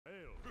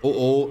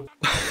Oh.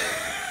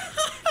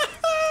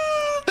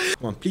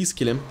 Come on, please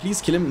kill him. Please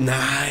kill him.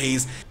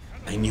 Nice.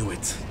 I knew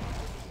it.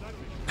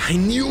 I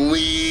knew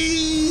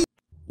it.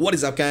 What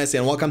is up, guys,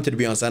 and welcome to the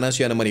BeyondStandards.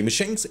 Here, my name is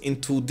Shanks,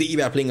 and today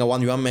we are playing a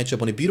 1v1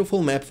 matchup on a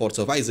beautiful map for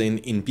Surviving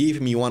in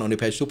BFME1 on the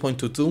patch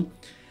 2.22.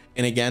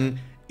 And again,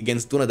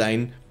 against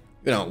Dunedain,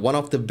 you know, one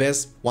of the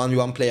best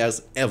 1v1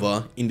 players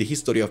ever in the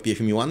history of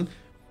BFME1.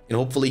 And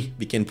hopefully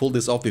we can pull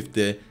this off with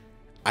the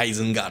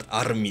Isengard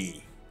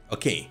army.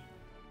 Okay,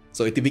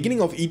 so at the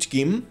beginning of each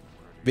game,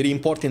 very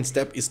important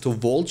step is to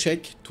wall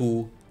check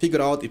to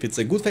figure out if it's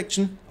a good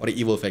faction or an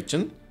evil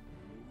faction.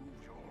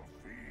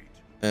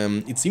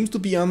 It seems to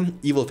be an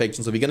evil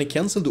faction, so we're gonna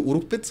cancel the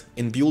Uruk pit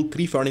and build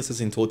 3 furnaces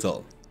in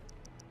total.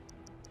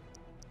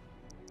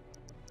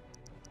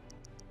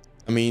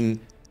 I mean,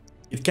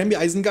 it can be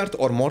Isengard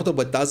or Mordor,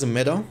 but doesn't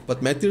matter.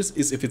 What matters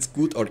is if it's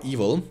good or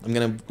evil. I'm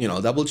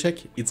gonna, double check.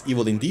 It's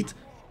evil indeed.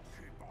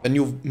 When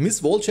you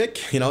miss wall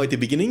check, at the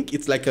beginning,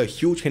 it's like a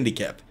huge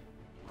handicap.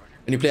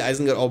 When you play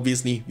Isengard,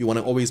 obviously, you want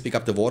to always pick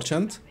up the war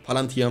chant.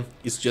 Palantir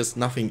is just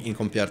nothing in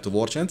compared to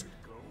war chant.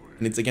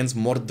 And it's against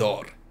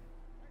Mordor.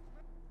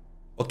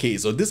 Okay,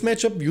 so this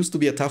matchup used to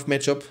be a tough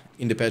matchup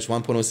in the patch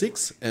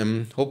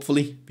 1.06.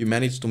 Hopefully, we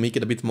managed to make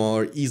it a bit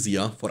more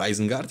easier for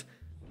Isengard.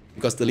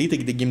 Because the later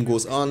the game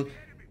goes on,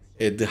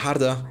 the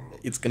harder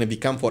it's gonna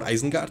become for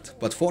Isengard.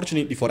 But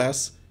fortunately for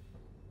us,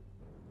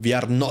 we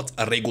are not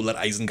a regular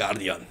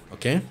Isengardian,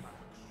 okay?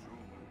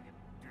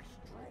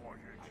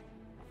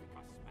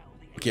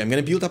 Okay, I'm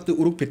gonna build up the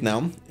Uruk pit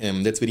now.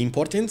 That's very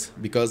important,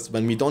 because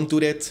when we don't do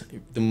that,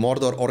 the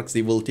Mordor orcs,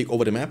 they will take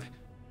over the map.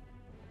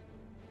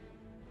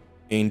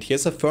 And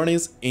here's a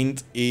furnace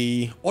and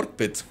a orc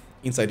pit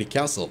inside the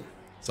castle.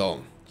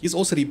 So he's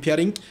also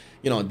repairing.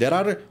 There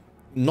are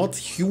not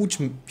huge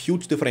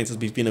differences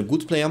between a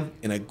good player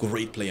and a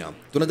great player.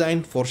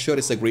 Dunedain for sure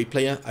is a great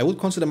player. I would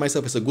consider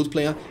myself as a good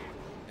player.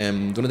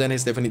 Dunedain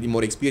has definitely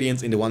more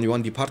experience in the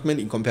 1v1 department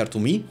in compared to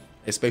me,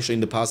 especially in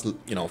the past,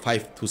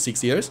 5 to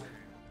 6 years.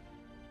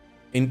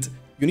 And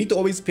you need to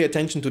always pay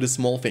attention to the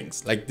small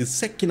things. Like the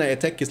second I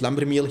attack his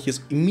lumber mill, he's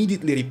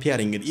immediately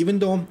repairing it, even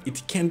though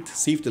it can't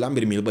save the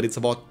lumber mill, but it's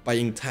about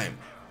buying time,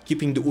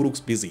 keeping the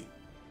Uruks busy.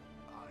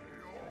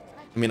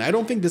 I mean, I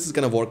don't think this is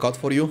gonna work out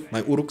for you.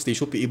 My Uruks, they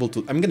should be able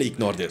to... I'm gonna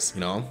ignore this,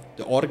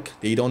 The Orc,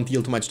 they don't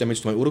deal too much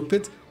damage to my Uruk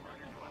pit.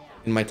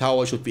 And my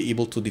tower should be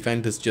able to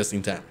defend this just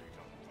in time.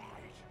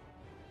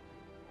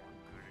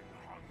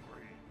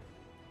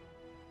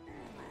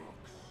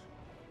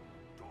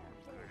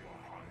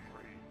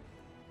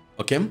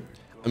 Okay,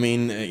 I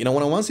mean, in a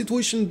 1-on-1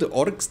 situation, the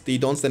Orcs, they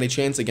don't stand a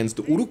chance against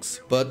the Uruks,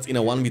 but in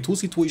a 1v2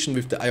 situation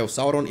with the Eye of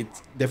Sauron,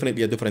 it's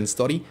definitely a different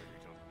story.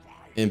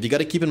 And we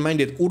gotta keep in mind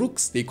that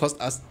Uruks, they cost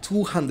us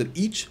 200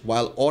 each,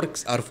 while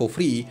Orcs are for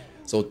free,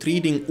 so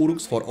trading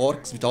Uruks for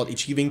Orcs without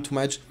achieving too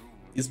much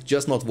is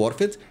just not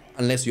worth it,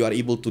 unless you are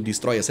able to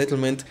destroy a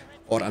settlement,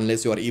 or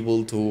unless you are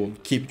able to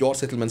keep your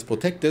settlements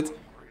protected.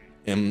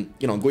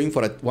 Going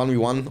for a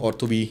 1v1 or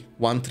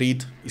 2v1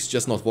 trade is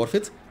just not worth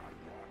it.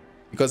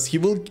 Because he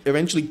will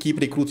eventually keep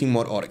recruiting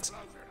more orcs.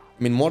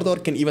 I mean,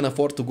 Mordor can even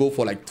afford to go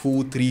for like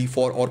 2, 3,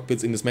 4 orc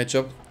pits in this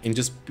matchup and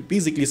just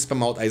basically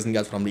spam out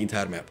Isengard from the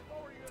entire map.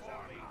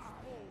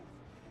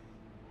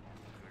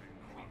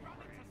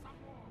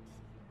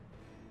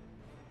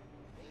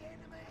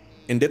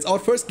 And that's our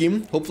first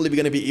game. Hopefully we're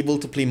gonna be able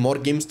to play more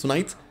games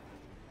tonight.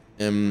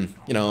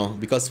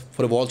 Because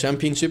for the World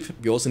Championship,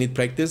 we also need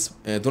practice.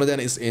 Dunedain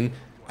is in,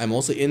 I'm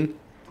also in.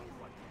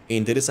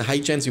 And there is a high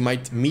chance we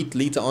might meet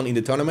later on in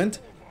the tournament.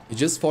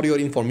 Just for your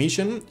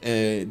information,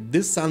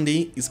 this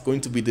Sunday is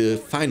going to be the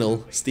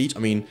final stage, I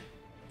mean,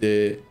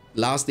 the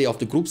last day of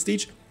the group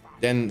stage.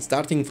 Then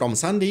starting from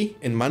Sunday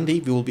and Monday,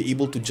 we will be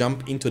able to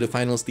jump into the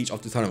final stage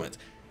of the tournament.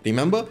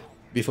 Remember,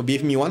 with a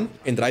BFME1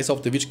 and Rise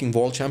of the Witch King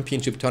World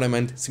Championship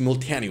tournament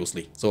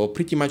simultaneously. So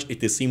pretty much at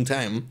the same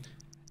time.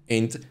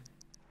 And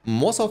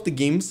most of the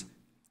games,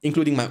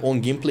 including my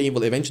own gameplay,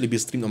 will eventually be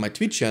streamed on my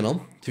Twitch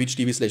channel,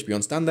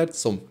 twitch.tv/BeyondStandards.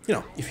 So,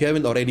 if you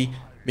haven't already,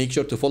 make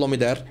sure to follow me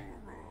there.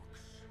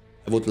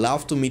 I would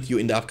love to meet you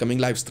in the upcoming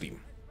live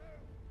stream.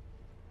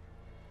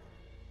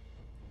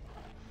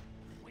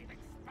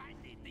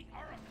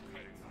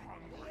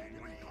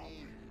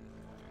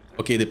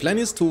 Okay, the plan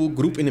is to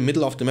group in the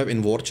middle of the map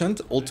in war chant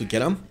all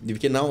together. We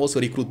can now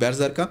also recruit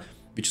Berserker,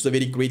 which is a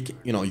very great,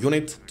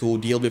 unit to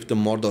deal with the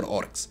Mordor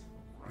orcs.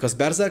 Because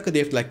Berserker, they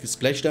have like the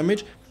splash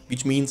damage,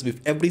 which means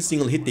with every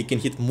single hit they can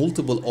hit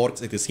multiple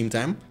orcs at the same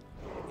time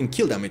and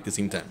kill them at the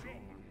same time.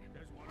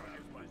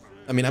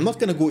 I mean, I'm not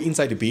gonna go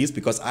inside the base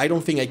because I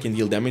don't think I can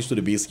deal damage to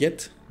the base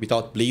yet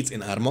without blades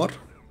and armor.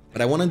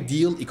 But I wanna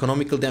deal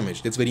economical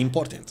damage, that's very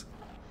important.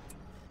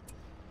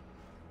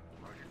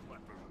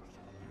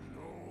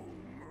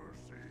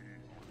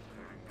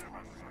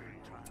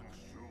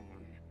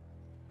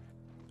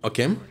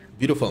 Okay,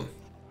 beautiful.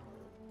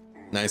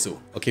 Nice.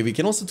 Okay, we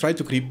can also try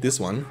to creep this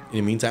one in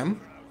the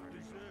meantime.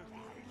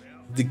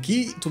 The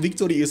key to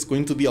victory is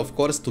going to be, of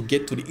course, to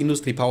get to the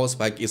industry power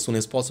spike as soon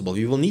as possible.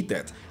 We will need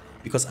that.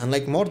 Because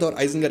unlike Mordor,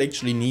 Isengard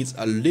actually needs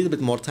a little bit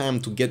more time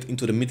to get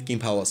into the mid-game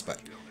power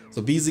spike.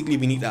 So basically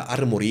we need an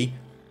armory,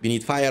 we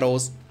need fire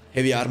arrows,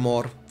 heavy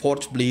armor,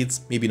 forged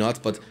blades, maybe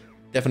not, but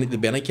definitely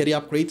banner carry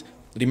upgrade.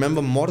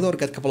 Remember, Mordor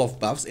got a couple of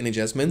buffs and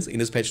adjustments in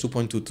this patch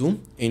 2.22,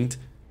 and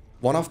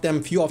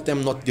few of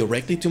them not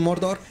directly to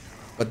Mordor,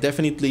 but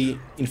definitely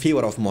in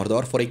favor of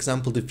Mordor. For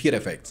example, the fear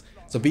effects.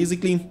 So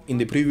basically, in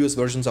the previous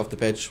versions of the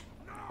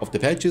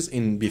patches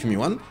in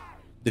BFME1,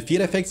 the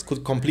fear effects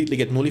could completely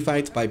get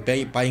nullified by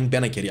buying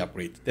banner carry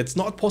upgrade. That's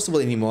not possible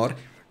anymore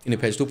in the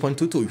patch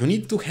 2.22. You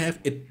need to have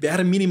a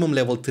bare minimum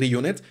level 3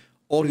 unit,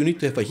 or you need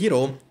to have a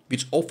hero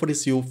which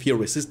offers you fear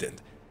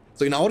resistant.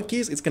 So in our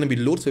case, it's gonna be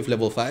Lords with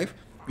level 5,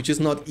 which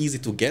is not easy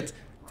to get,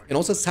 and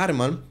also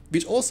Saruman,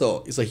 which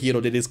also is a hero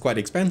that is quite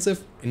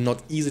expensive and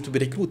not easy to be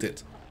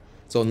recruited.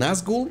 So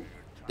Nazgul,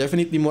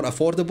 definitely more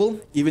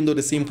affordable, even though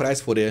the same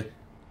price for the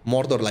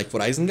Mordor like for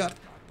Isengard.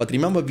 But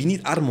remember, we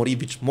need armory,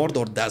 which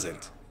Mordor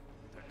doesn't.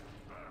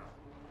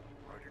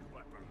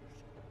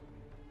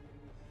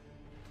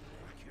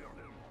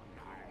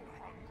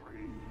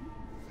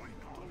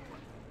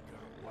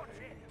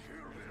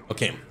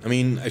 Okay, I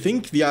mean, I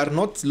think we are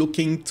not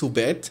looking too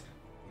bad.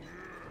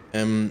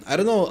 I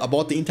don't know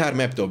about the entire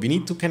map though, we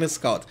need to kind of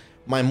scout.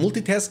 My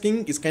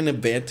multitasking is kind of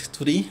bad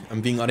today,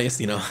 I'm being honest,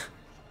 you know.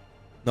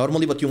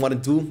 Normally what you want to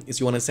do is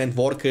you want to send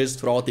workers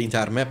throughout the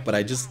entire map, but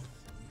I just...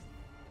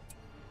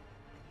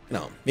 You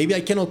know, maybe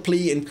I cannot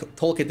play and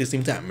talk at the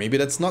same time, maybe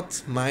that's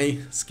not my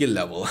skill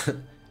level.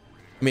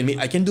 I mean,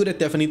 I can do that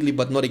definitely,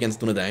 but not against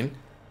Dunedain.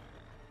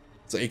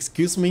 So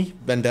excuse me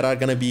when there are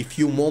gonna be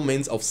few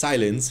moments of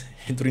silence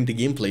during the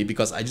gameplay,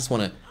 because I just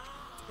want to,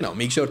 you know,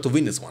 make sure to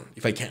win this one,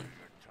 if I can.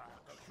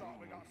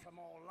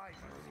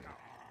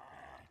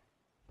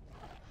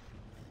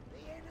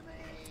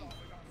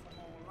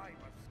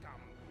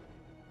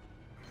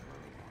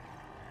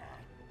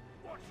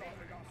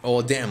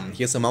 Oh damn,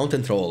 here's a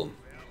mountain troll.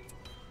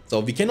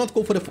 So we cannot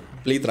go for the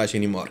blade rush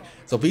anymore.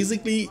 So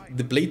basically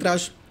the blade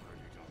rush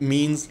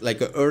means like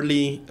an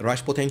early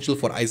rush potential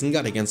for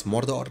Isengard against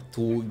Mordor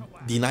to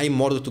deny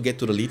Mordor to get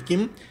to the lead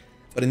game.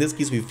 But in this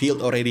case we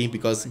failed already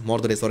because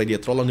Mordor is already a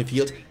troll on the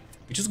field,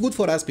 which is good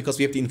for us because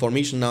we have the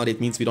information now.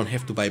 That means we don't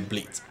have to buy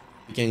blades.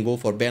 We can go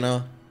for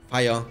banner,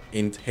 fire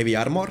and heavy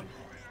armor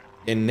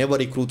and never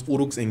recruit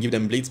Uruks and give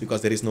them blades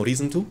because there is no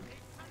reason to.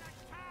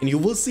 And you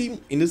will see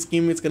in this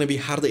game it's gonna be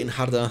harder and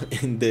harder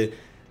in the,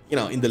 you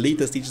know, in the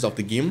later stages of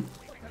the game,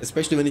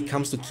 especially when it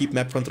comes to keep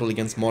map control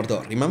against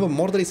Mordor. Remember,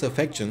 Mordor is a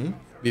faction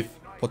with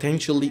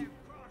potentially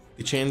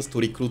the chance to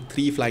recruit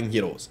 3 flying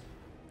heroes,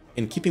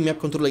 and keeping map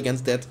control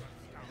against that.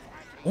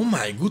 Oh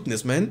my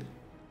goodness, man!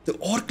 The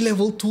Orc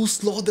level 2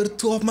 slaughtered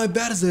 2 of my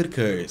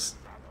berserkers.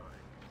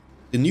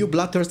 The new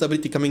Bloodthirst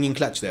ability coming in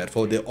clutch there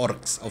for the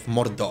Orcs of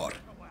Mordor.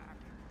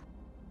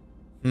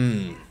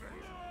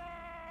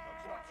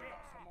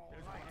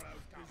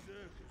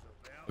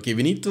 Okay,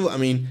 we need to, I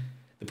mean,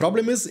 the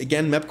problem is,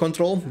 again, map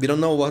control. We don't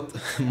know what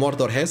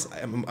Mordor has.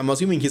 I'm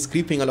assuming he's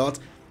creeping a lot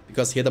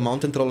because he had a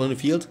mountain troll on the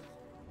field.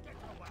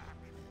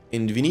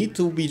 And we need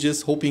to be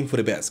just hoping for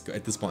the best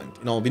at this point.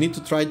 You know, we need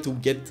to try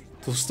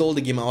to stall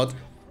the game out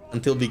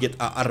until we get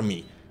our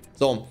army.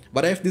 So,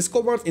 what I've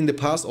discovered in the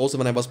past, also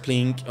when I was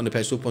playing on the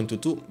patch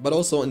 2.22, but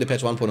also in the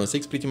patch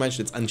 1.06, pretty much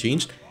it's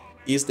unchanged,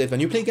 is that when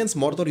you play against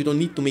Mordor, you don't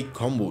need to make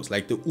combos.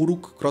 Like the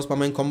Uruk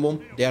crossbowman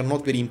combo, they are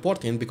not very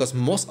important because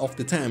most of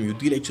the time you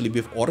deal actually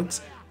with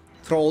Orcs,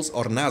 Trolls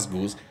or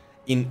Nazguls.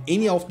 In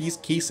any of these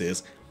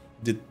cases,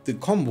 the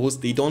combos,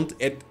 they don't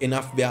add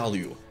enough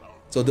value.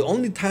 So the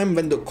only time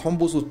when the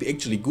combos would be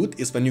actually good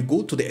is when you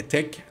go to the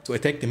attack, to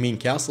attack the main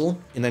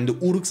castle, and then the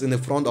Uruks in the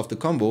front of the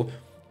combo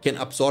can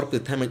absorb the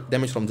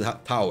damage from the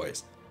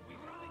towers.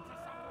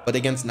 But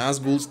against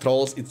Nazguls,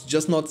 Trolls, it's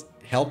just not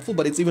helpful,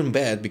 but it's even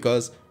bad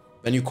because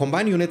when you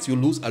combine units, you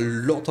lose a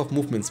lot of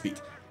movement speed.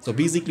 So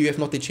basically you have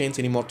not a chance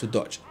anymore to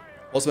dodge.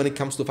 Also when it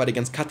comes to fight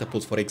against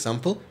catapults, for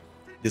example,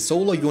 the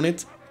solo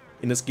unit,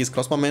 in this case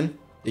crossbowmen,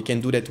 they can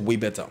do that way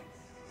better.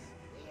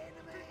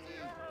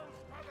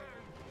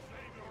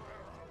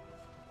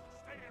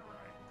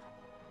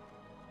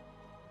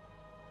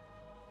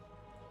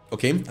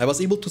 Okay, I was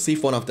able to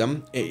save one of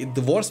them.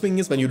 The worst thing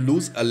is when you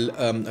lose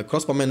a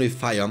crossbowman with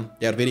fire,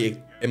 they are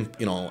very,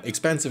 you know,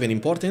 expensive and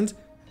important.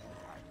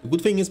 The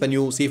good thing is when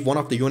you save one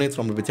of the units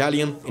from the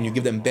battalion and you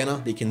give them banner,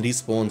 they can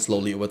respawn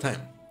slowly over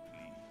time.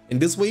 In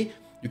this way,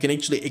 you can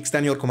actually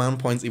extend your command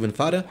points even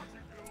further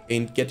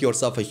and get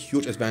yourself a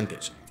huge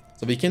advantage.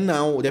 So we can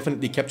now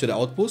definitely capture the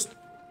outpost.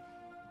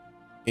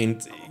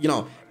 And, you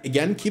know,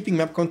 again, keeping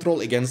map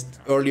control against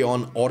early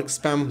on Orc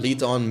spam,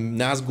 later on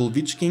Nazgul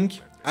Witch King,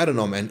 I don't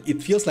know, man.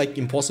 It feels like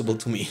impossible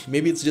to me.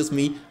 Maybe it's just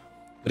me,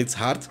 but it's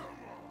hard.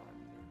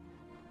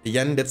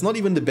 Again, that's not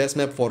even the best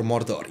map for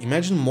Mordor.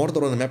 Imagine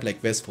Mordor on a map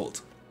like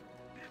Westfold.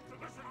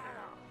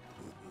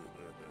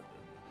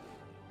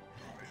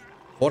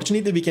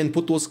 Fortunately, we can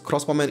put those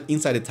crossbowmen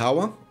inside the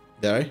tower,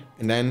 there,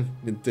 and then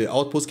the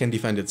outpost can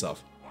defend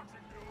itself.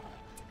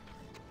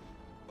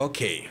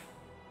 Okay.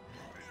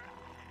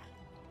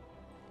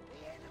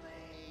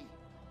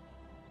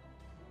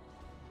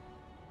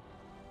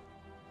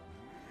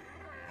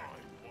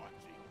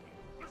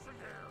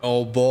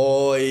 Oh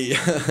boy.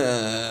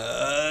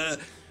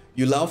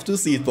 You love to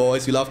see it,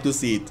 boys. You love to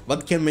see it.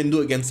 What can men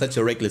do against such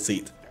a reckless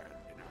seed?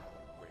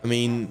 I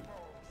mean,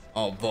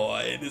 oh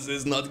boy, this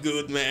is not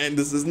good, man.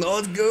 This is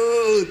not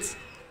good.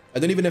 I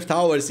don't even have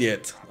towers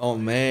yet. Oh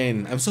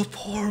man, I'm so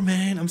poor,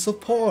 man. I'm so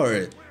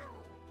poor.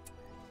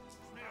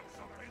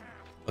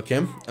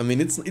 Okay, I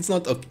mean it's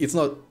not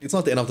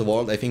the end of the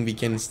world. I think we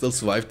can still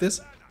survive this.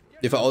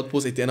 If our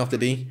outpost at the end of the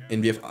day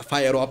and we have a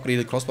fire arrow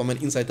upgraded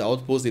crossbowman inside the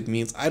outpost, it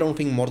means I don't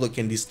think Mordor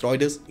can destroy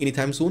this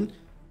anytime soon.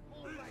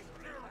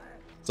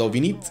 So we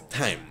need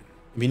time,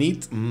 we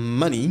need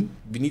money,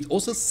 we need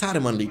also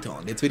Saruman later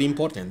on. That's very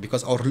important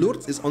because our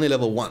Lord is only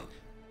level 1.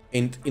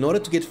 And in order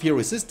to get fear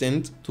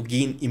resistant, to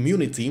gain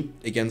immunity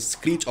against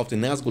Screech of the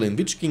Nazgul and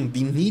Witch King,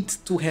 we need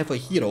to have a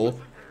hero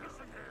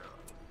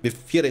with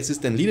fear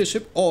resistant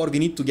leadership, or we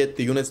need to get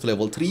the units to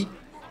level 3,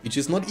 which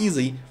is not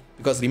easy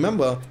because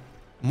remember,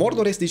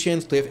 Mordor has the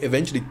chance to have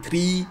eventually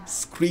 3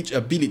 Screech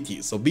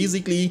abilities. So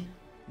basically,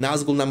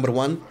 Nazgul number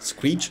 1,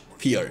 Screech,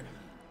 Fear.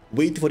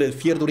 Wait for the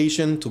Fear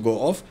duration to go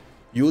off,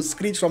 use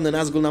Screech from the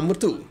Nazgul number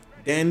 2.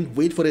 Then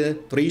wait for the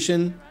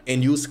duration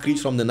and use Screech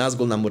from the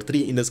Nazgul number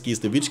 3, in this case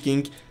the Witch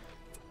King.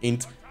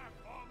 And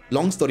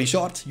long story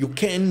short, you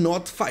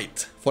cannot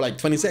fight for like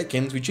 20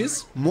 seconds, which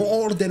is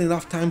more than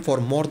enough time for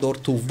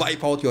Mordor to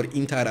wipe out your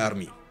entire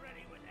army.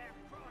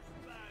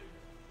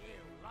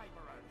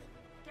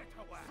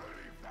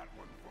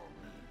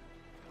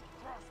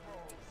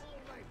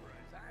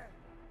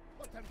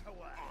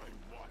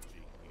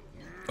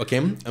 Okay,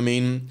 I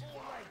mean,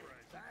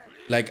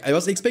 like, I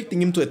was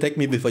expecting him to attack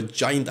me with a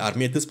giant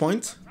army at this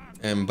point,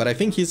 but I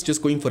think he's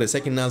just going for a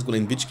second Nazgul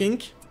and Witch King.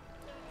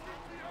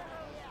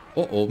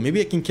 Uh-oh,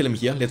 maybe I can kill him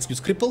here. Let's use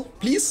Cripple,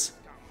 please.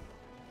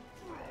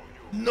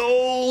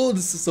 No,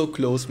 this is so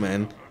close,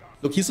 man.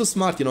 Look, he's so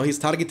smart, you know, he's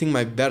targeting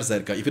my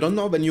Berserker. If you don't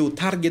know, when you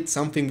target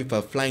something with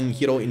a flying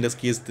hero, in this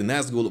case the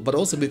Nazgul, but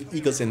also with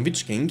Eagles and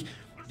Witch King,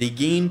 they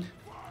gain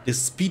the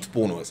speed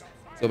bonus.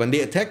 So when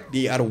they attack,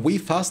 they are way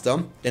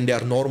faster than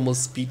their normal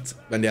speed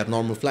when they are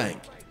normal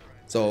flying.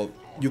 So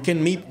you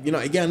can meet, you know,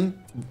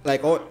 again,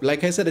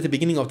 like I said at the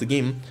beginning of the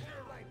game,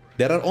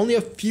 there are only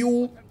a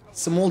few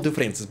small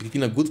differences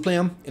between a good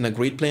player and a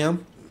great player.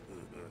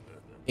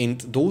 And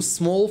those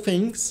small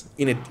things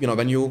in it, you know,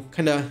 when you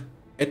kind of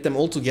add them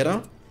all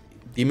together,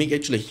 they make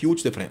actually a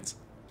huge difference.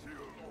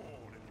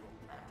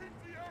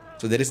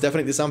 So there is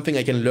definitely something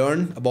I can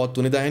learn about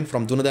Dunedain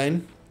from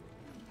Dunedain.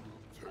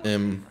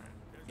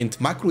 And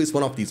macro is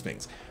one of these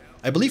things.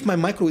 I believe my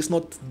macro is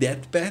not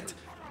that bad,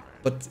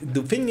 but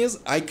the thing is,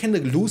 I kind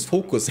of lose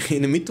focus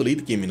in the mid to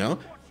late game, you know?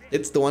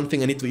 That's the one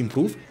thing I need to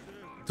improve.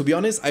 To be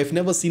honest, I've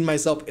never seen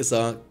myself as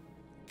a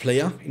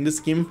player in this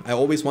game. I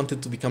always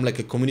wanted to become like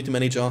a community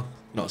manager,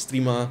 you know,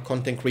 streamer,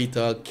 content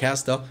creator,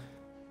 caster.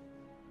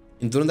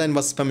 And Dunedain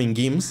was spamming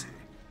games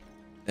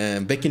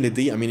back in the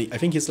day. I mean, I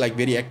think he's like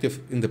very active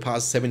in the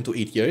past 7 to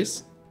 8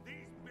 years.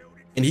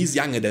 And he's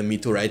younger than me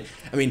too, right?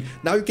 I mean,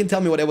 now you can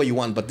tell me whatever you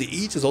want, but the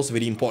age is also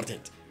very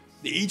important.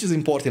 The age is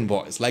important,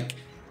 boys. Like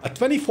a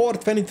 24,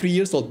 23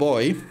 years old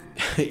boy,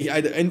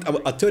 and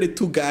a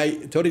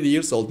 30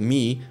 years old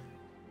me,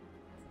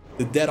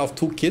 the dad of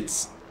 2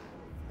 kids.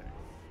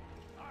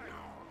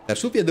 There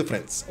should be a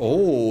difference.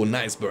 Oh,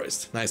 nice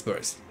burst, nice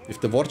burst.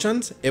 With the war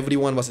chant,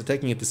 everyone was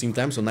attacking at the same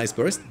time, so nice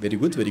burst. Very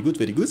good, very good,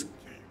 very good.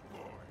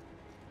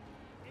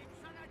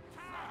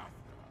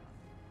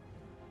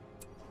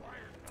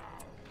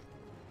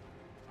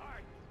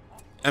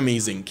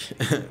 Amazing.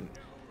 I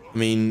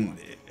mean,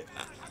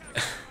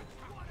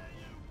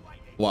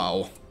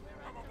 wow.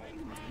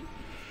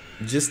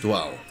 Just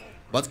wow.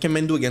 What can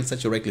men do against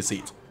such a reckless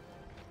seed?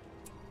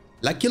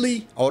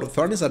 Luckily, our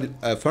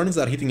furnaces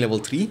are hitting level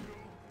 3,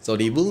 so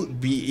they will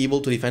be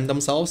able to defend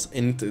themselves.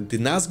 And the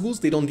Nazguls,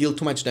 they don't deal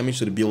too much damage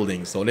to the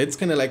building, so that's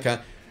kind of like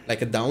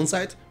a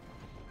downside.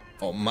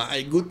 Oh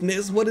my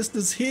goodness, what is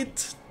this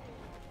hit?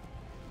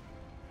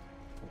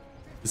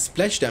 The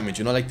splash damage,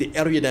 you know, like the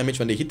area damage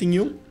when they're hitting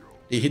you.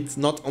 They hit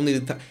not only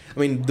the... I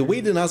mean, the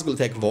way the Nazgul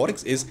attack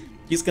works is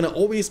he's gonna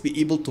always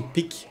be able to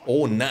pick...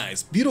 Oh,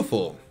 nice.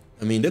 Beautiful.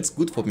 I mean, that's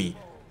good for me.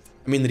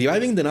 I mean,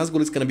 reviving the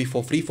Nazgul is gonna be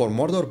for free for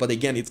Mordor, but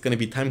again, it's gonna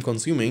be time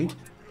consuming.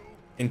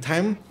 And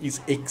time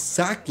is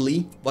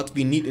exactly what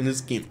we need in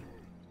this game.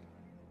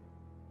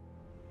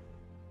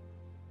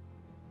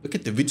 Look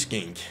at the Witch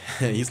King.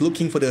 He's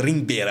looking for the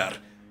Ring Bearer.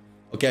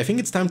 Okay, I think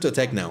it's time to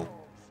attack now.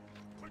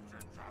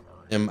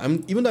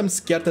 Even though I'm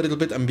scared a little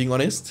bit, I'm being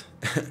honest.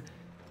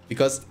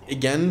 Because,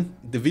 again,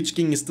 the Witch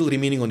King is still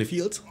remaining on the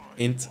field,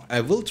 and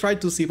I will try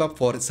to save up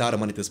for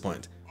Saruman at this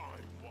point.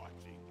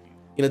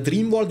 In a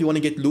dream world, you want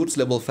to get Lords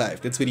level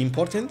 5. That's very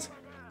important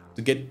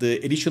to get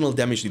the additional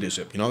damage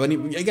leadership. You know,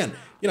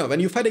 when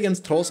you fight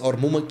against Trolls or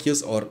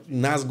Mumakirs or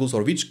Nazguls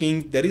or Witch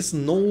King, there is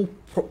no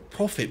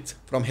profit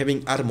from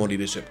having armor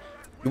leadership.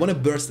 You want to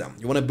burst them.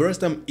 You want to burst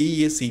them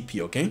ASAP,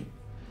 okay?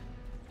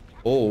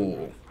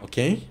 Oh,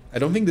 okay. I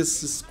don't think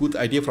this is a good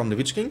idea from the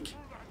Witch King.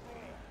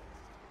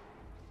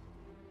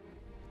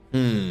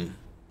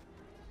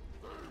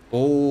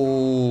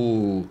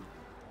 Oh,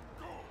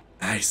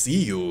 I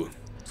see you.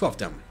 Two of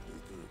them.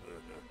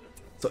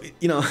 So,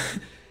 you know,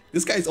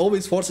 this guy is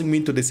always forcing me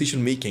into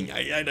decision making.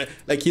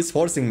 Like, he's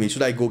forcing me.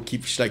 Should I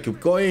keep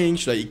going?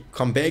 Should I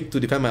come back to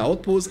defend my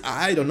outpost?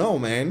 I don't know,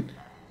 man.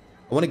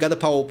 I want to gather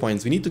power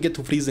points. We need to get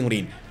to Freezing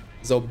Rain.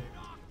 So,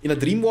 in a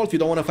Dream World, you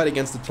don't want to fight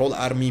against the Troll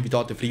army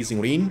without the Freezing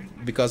Rain,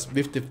 because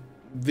with the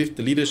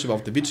leadership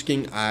of the Witch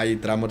King,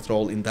 Drummer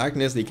Troll in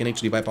Darkness, they can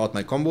actually wipe out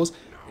my combos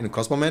in a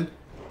Crossbowman.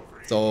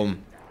 So,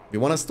 we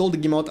want to stall the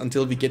game out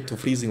until we get to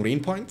Freezing Rain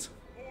point.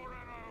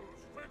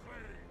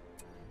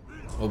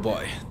 Oh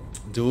boy.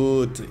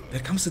 Dude, there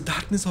comes the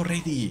darkness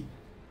already.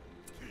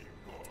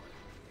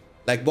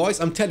 Like, boys,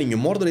 I'm telling you,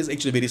 Mordor is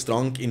actually very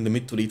strong in the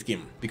mid to late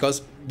game.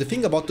 Because the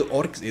thing about the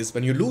orcs is,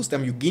 when you lose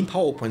them, you gain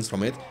power points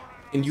from it,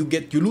 and you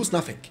lose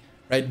nothing,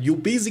 right? You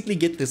basically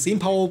get the same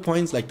power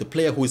points like the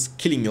player who is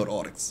killing your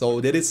orcs. So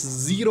there is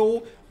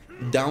zero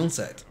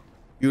downside.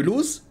 You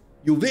lose,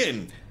 you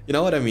win. You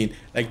know what I mean?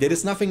 Like, there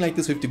is nothing like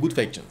this with the good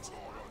factions.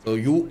 So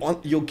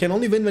you can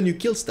only win when you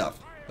kill stuff.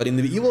 But in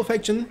the evil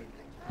faction,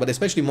 but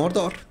especially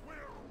Mordor,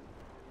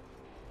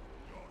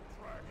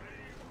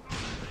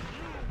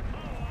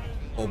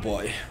 oh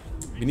boy,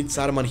 we need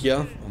Saruman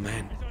here. Oh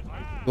man,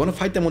 we want to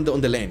fight them on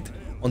the land.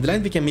 On the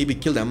land we can maybe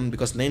kill them,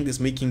 because land is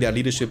making their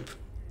leadership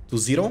to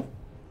 0.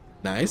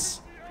 Nice.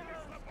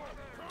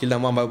 Kill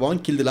them one by one.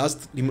 Kill the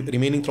last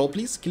remaining troll,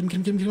 please. Kill him, kill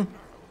him, kill him, kill him.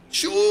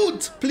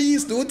 Shoot,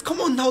 please, dude. Come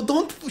on now,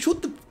 don't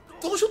shoot the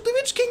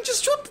Witch King.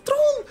 Just shoot the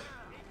troll.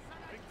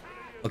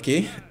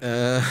 Okay.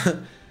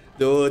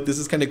 Dude, this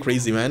is kind of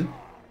crazy, man.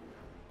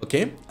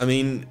 Okay, I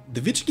mean,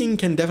 the Witch King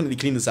can definitely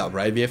clean this up,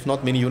 right? We have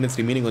not many units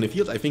remaining on the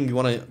field. I think we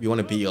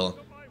wanna bail.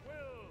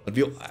 But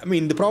I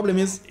mean, the problem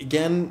is,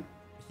 again,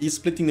 he's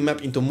splitting the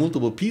map into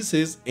multiple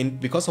pieces, and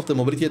because of the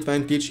mobility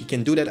advantage, he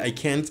can do that. I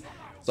can't,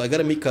 so I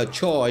gotta make a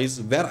choice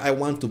where I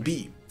want to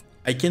be.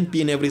 I can't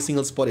be in every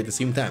single spot at the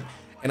same time,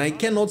 and I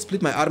cannot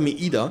split my army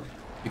either,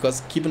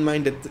 because keep in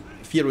mind that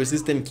fear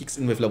resistance kicks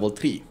in with level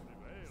 3.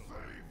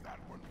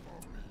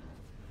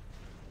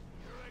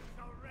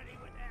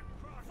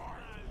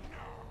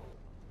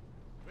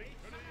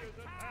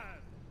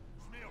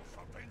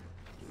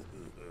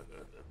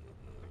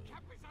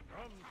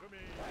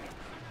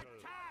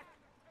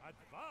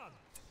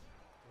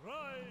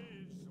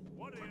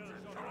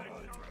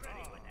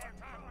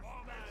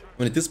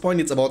 And at this point,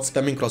 it's about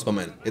spamming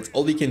crossbowmen. It's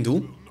all we can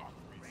do.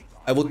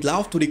 I would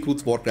love to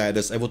recruit War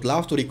Riders. I would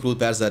love to recruit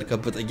Berserker,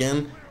 but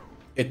again,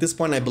 at this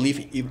point, I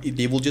believe if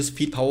they will just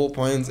feed power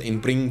points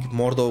and bring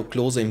Mordor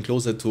closer and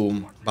closer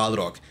to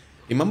Balrog.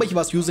 Remember, he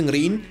was using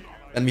Rain,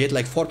 and we had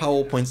like 4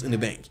 power points in the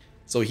bank.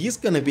 So he's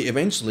gonna be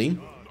eventually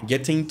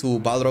getting to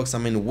Balrog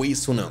summon way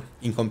sooner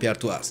in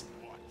compared to us.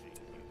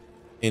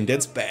 And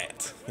that's bad.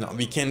 You know,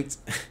 we can't...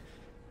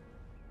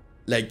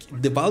 Like,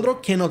 the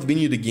Balrog cannot win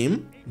you the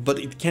game, but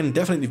it can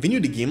definitely win you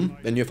the game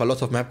when you have a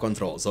lot of map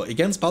control. So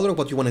against Balrog,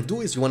 what you want to do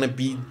is you want to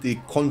be the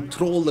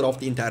controller of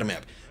the entire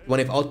map. You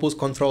want to have outpost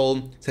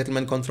control,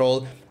 settlement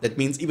control. That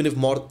means even if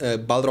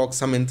Balrog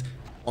summoned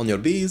on your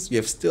base, you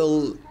have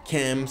still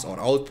camps or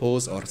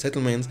outposts or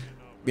settlements,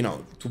 you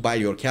know, to buy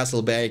your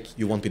castle back.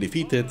 You won't be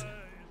defeated.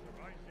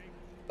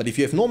 But if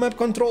you have no map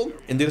control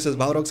and there says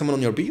Balrog summon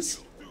on your base,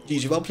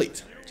 GG, well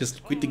played.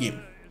 Just quit the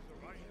game.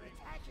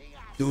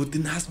 Dude, the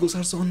Nazguls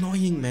are so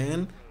annoying,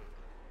 man.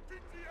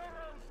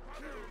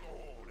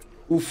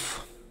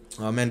 Oof.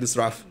 Oh man, this is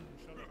rough.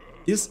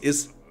 This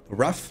is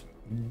rough.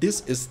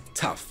 This is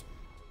tough.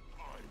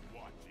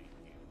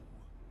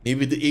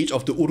 Maybe the age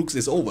of the Uruks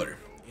is over.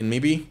 And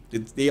maybe the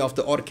day of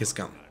the Orc has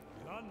come.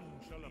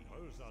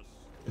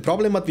 The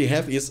problem that we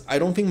have is, I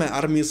don't think my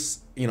army is,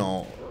 you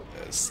know,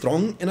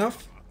 strong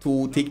enough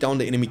to take down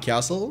the enemy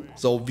castle.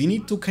 So we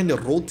need to kind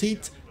of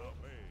rotate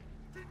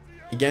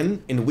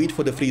again and wait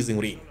for the Freezing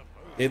Rain.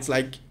 It's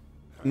like,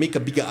 make a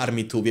bigger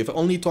army too. We have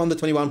only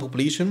 221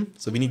 population,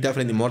 so we need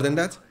definitely more than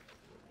that.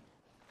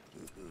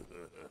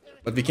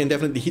 But we can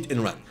definitely hit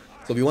and run.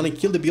 So we want to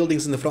kill the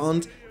buildings in the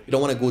front. We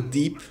don't want to go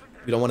deep.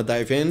 We don't want to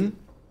dive in.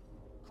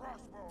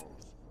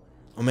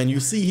 Oh man, you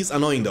see he's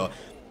annoying though.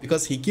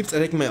 Because he keeps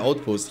attacking my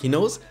outpost. He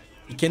knows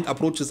he can't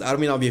approach his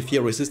army now. We have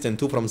fear resistant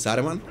too from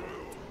Saruman.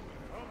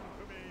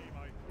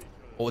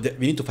 Oh,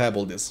 we need to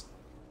fireball this.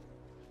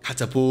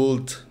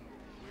 Catapult.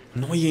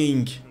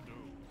 Annoying.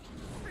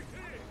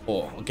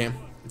 Oh, okay.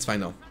 It's fine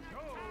now.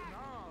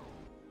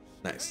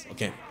 Nice,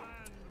 okay.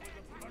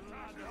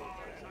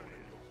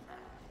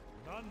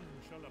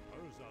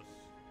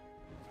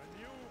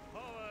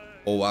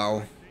 Oh,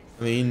 wow.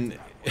 I mean,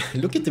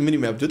 look at the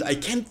minimap, dude. I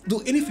can't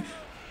do anything.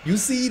 You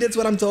see, that's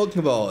what I'm talking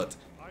about.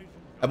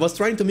 I was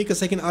trying to make a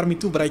second army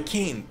too, but I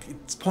can't.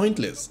 It's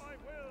pointless.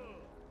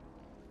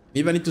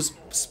 Maybe I need to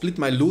split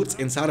my Lords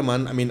and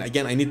Saruman. I mean,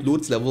 again, I need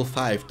Lords level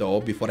 5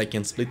 though, before I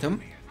can split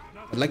them.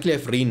 But luckily I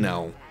have Rain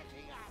now.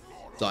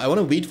 So I want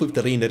to wait with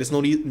the Rain. There is no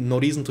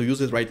reason to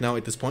use it right now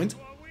at this point.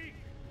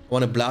 I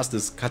want to blast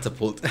this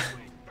catapult.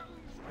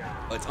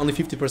 Oh, it's only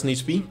 50%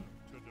 HP.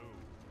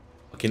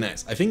 Okay,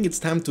 nice. I think it's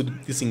time to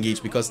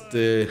disengage because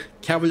the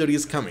cavalry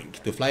is coming.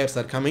 The flyers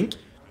are coming.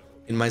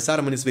 And my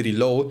Saruman is very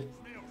low.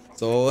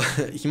 So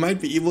he might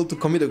be able to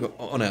commit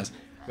on us.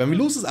 When we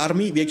lose this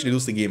army, we actually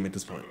lose the game at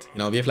this point. You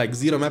know, we have like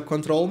 0 map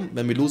control.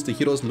 When we lose the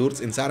heroes,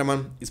 lords, and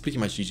Saruman, it's pretty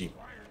much GG.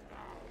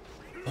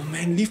 Oh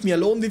man, leave me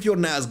alone with your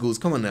Nazgûls.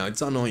 Come on now,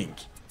 it's annoying.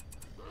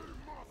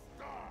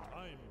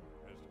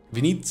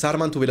 We need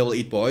Saruman to be level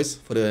 8, boys,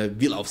 for the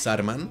will of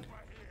Saruman.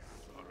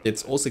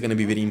 That's also gonna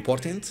be very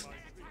important.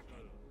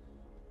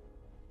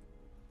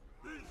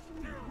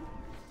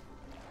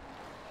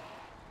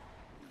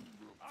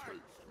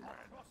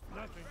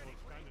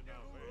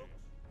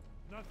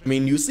 I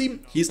mean, you see,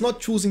 he's not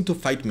choosing to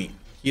fight me.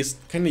 He's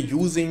kind of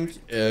using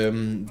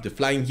the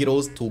flying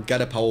heroes to get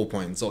a power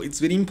point. So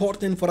it's very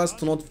important for us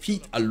to not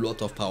feed a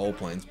lot of power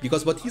points.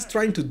 Because what he's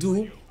trying to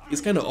do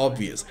is kind of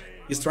obvious.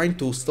 He's trying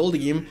to stall the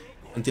game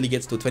until he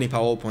gets to 20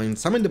 power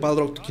points. Summon the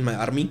Balrog to kill my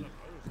army.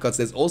 Because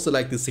there's also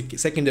like the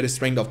secondary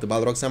strength of the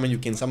Balrog summon. You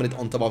can summon it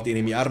on top of the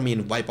enemy army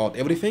and wipe out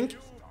everything. So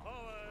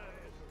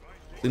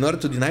in order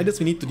to deny this,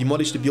 we need to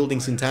demolish the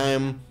buildings in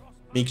time.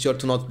 Make sure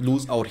to not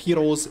lose our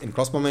heroes and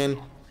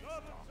crossbowmen.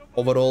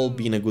 Overall,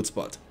 be in a good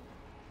spot.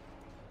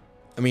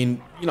 I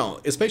mean, you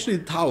know, especially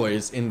the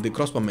towers and the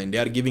crossbowmen, they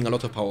are giving a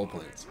lot of power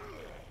points.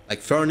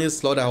 Like Furnace,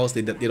 Slaughterhouse,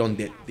 they don't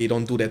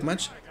do that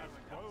much.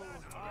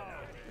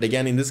 But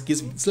again, in this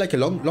case, it's like a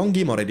long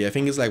game already. I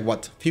think it's like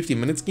what, 15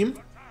 minutes game.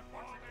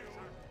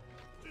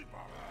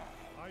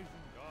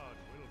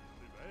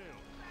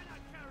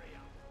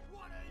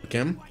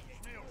 Okay.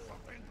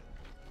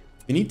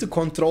 We need to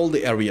control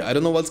the area. I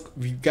don't know what's...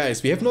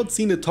 Guys, we have not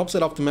seen the top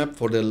side of the map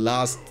for the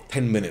last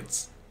 10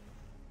 minutes.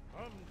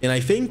 And I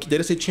think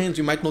there is a chance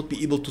we might not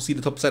be able to see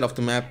the top side of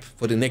the map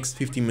for the next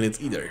 15 minutes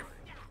either.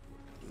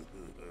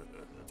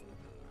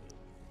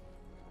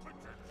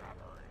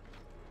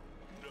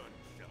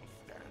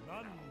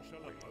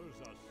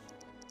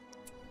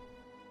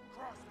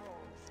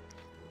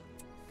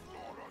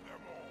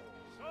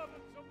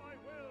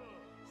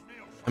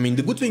 I mean,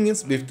 the good thing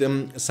is with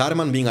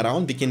Saruman being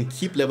around, we can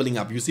keep leveling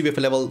up. You see, we have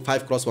a level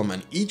 5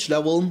 crossbowman. Each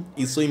level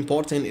is so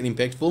important and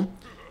impactful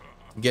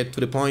to get to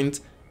the point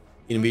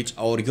in which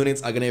our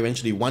units are gonna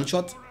eventually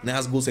one-shot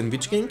Nazgûls and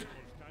Witch King.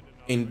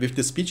 And with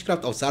the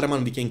Speechcraft of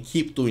Saruman, we can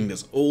keep doing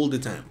this all the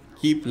time.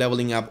 Keep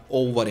leveling up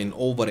over and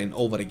over and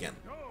over again.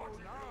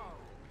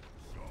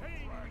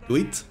 Do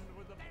it.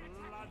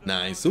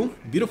 Nice.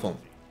 Beautiful.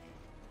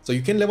 So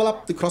you can level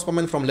up the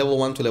crossbowmen from level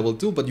 1 to level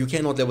 2, but you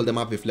cannot level them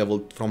up with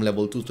from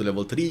level 2 to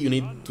level 3. You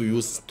need to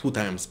use 2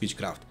 times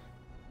Speechcraft.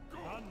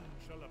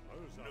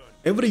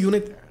 Every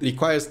unit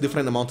requires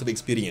different amount of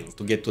experience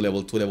to get to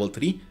level 2, level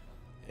 3.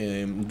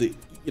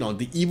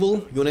 The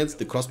evil units,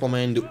 the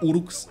crossbowmen, the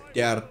Uruks,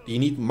 they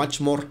need much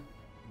more.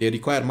 They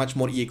require much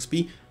more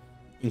EXP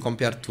in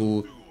compared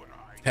to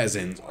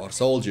peasants or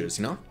soldiers,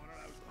 you know.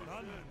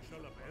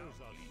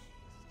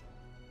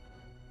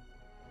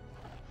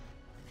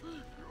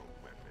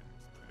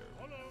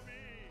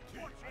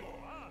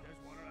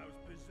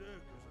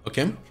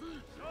 Okay,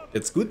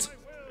 that's good.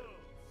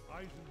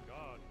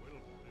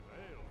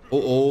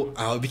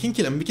 Oh, we can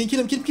kill him,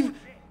 kill him.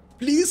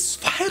 Please,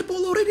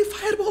 fireball already,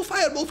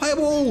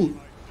 fireball.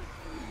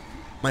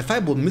 My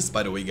fireball missed,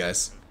 by the way,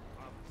 guys.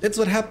 That's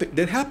what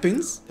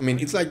happens. I mean,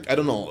 it's like, I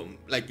don't know,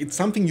 like it's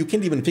something you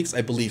can't even fix,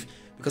 I believe.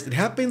 Because it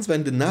happens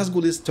when the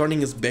Nazgûl is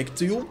turning his back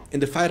to you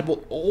and the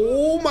fireball,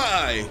 oh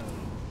my.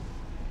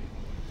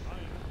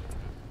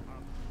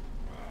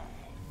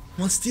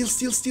 Come on,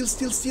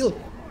 steal.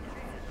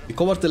 We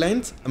covered the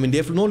land. I mean, they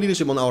have no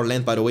leadership on our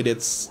land, by the way,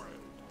 that's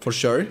for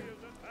sure.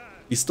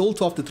 We stole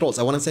 2 of the trolls.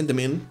 I want to send them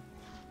in.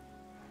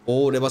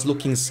 Oh, that was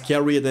looking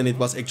scarier than it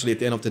was actually at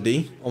the end of the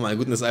day. Oh my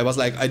goodness, I was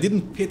like, I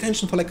didn't pay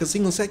attention for like a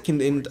single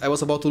second and I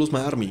was about to lose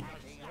my army.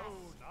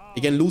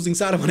 Again, losing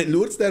Saruman and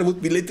Lords there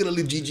would be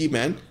literally GG,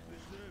 man.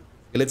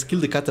 Okay, let's kill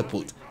the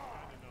catapult.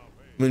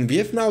 I mean, we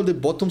have now the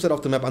bottom side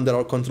of the map under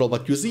our control,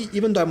 but you see,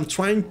 even though I'm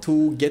trying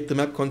to get the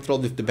map control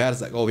with the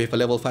Berserker, oh, we have a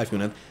level 5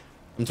 unit.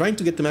 I'm trying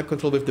to get the map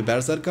control with the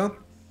Berserker,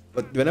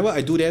 but whenever I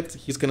do that,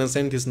 he's gonna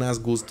send his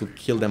Nazgûls to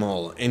kill them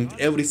all. And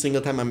every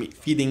single time I'm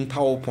feeding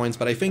power points,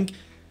 but I think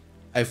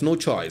I have no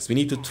choice. We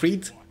need to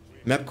treat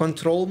map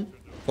control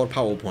for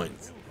power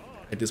points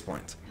at this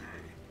point.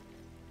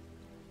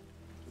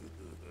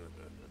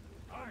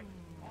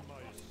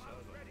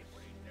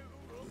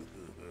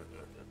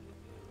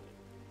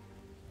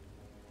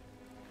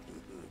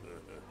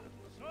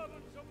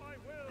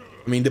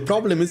 I mean, the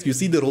problem is, you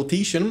see, the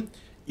rotation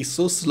is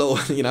so slow,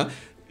 you know.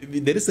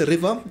 There is a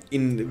river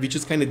which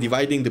is kind of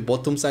dividing the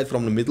bottom side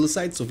from the middle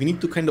side, so we need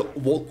to kind of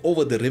walk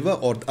over the river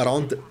or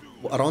around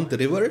the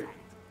river.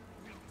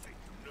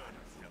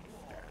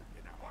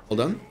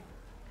 Hold on.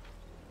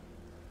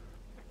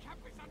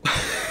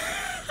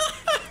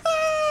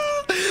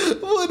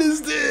 What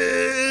is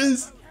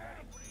this?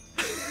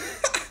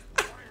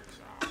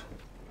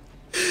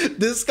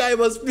 This guy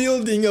was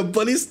building a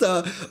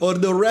ballista or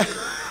the ram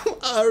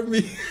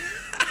army.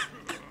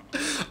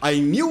 I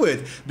knew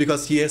it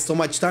because he has so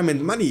much time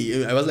and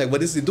money. I was like,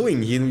 what is he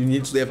doing? He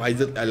needs to have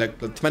either like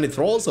 20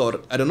 trolls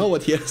or I don't know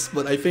what he has,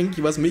 but I think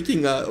he was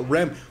making a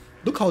ram.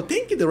 Look how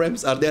tanky the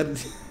rams are. They're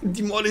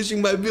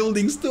demolishing my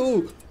buildings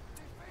too.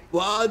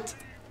 What?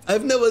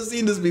 I've never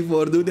seen this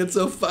before, dude. That's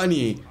so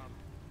funny.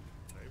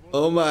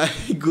 Oh my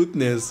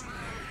goodness.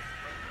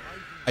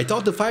 I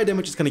thought the fire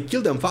damage is gonna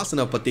kill them fast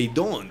enough, but they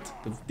don't.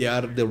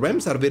 The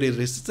ramps are very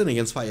resistant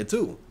against fire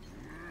too.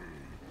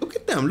 Look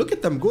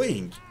at them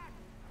going.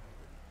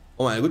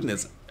 Oh my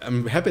goodness.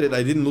 I'm happy that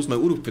I didn't lose my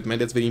Uruk pit, man.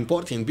 That's very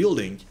important in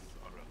building.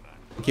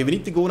 Okay, we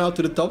need to go now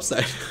to the top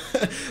side.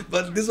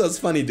 But this was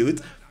funny,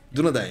 dude.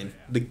 Dunedain,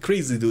 the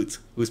crazy dude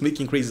who's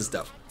making crazy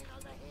stuff.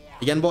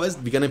 Again, boys,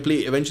 we're gonna play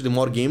eventually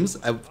more games.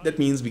 That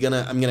means I'm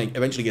gonna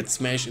eventually get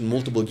smashed in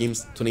multiple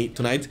games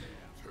tonight.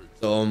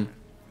 So,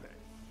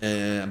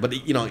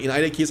 but you know, in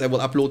either case, I will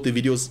upload the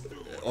videos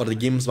or the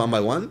games one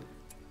by one.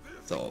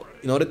 So,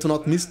 in order to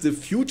not miss the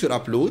future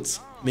uploads,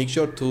 make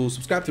sure to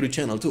subscribe to the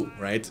channel too,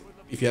 right?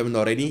 If you haven't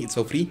already, it's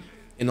for free.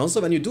 And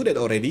also, when you do that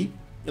already,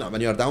 you know,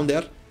 when you are down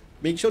there,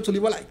 make sure to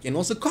leave a like and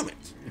also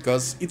comment,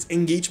 because it's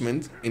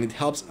engagement and it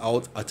helps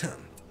out a ton.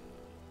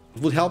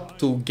 It would help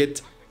to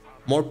get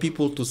more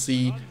people to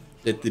see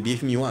that the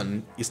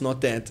BFME1 is not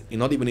dead, and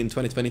not even in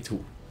 2022.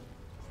 You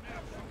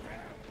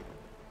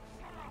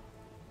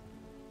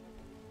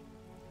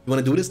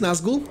wanna do this,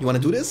 Nazgul? You wanna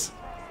do this?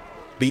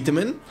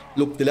 Bateman,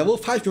 look, the level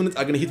 5 units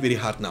are gonna hit very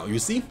hard now. You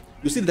see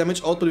the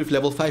damage output with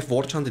level 5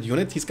 war chanted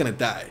unit? He's gonna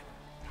die.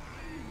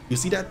 You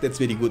see that? That's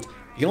very good.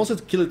 You can also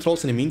kill the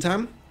trolls in the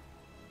meantime.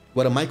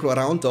 What a micro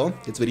around though,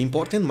 it's very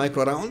important,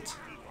 micro around.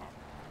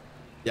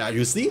 Yeah,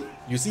 you see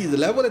the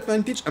level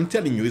advantage, I'm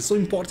telling you, it's so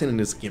important in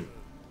this game.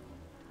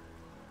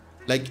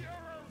 Like,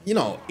 you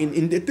know,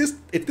 at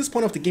this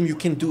point of the game, you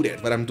can do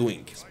that, what I'm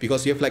doing,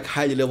 because you have like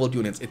highly leveled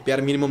units. At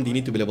bare minimum, they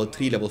need to be level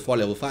 3, level 4,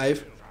 level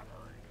 5.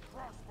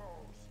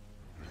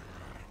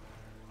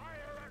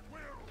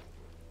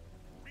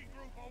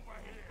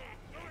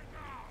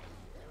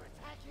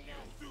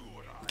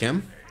 Okay.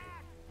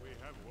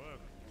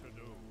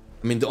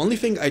 I mean, the only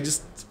thing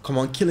come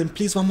on, kill him,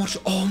 please, one more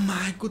shot. Oh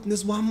my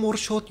goodness, one more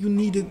shot you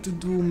needed to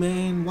do,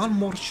 man. One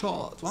more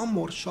shot,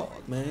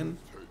 man.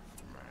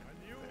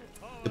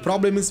 The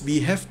problem is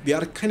we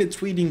are kind of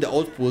trading the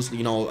outpost,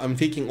 you know, I'm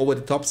taking over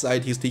the top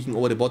side, he's taking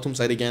over the bottom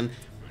side again.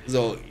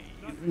 So,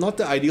 not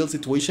the ideal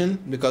situation,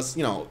 because,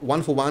 you know,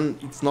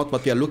 1-for-1, it's not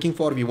what we are looking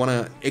for. We want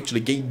to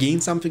actually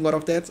gain something out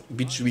of that,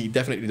 which we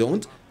definitely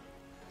don't.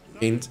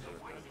 And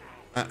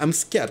I'm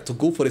scared to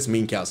go for his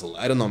main castle.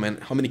 I don't know, man.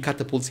 How many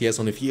catapults he has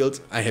on the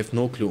field? I have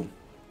no clue.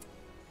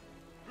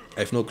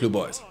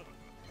 Boys.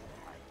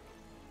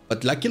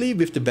 But luckily,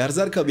 with the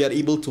Berserker, we are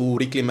able to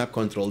reclaim map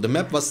control. The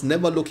map was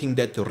never looking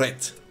that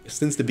red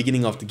since the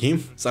beginning of the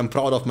game. So I'm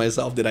proud of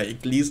myself that I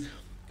at least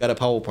got a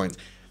PowerPoint.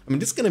 I mean,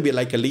 this is gonna be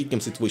like a late game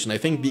situation. I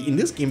think in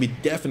this game, we're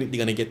definitely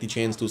gonna get the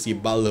chance to see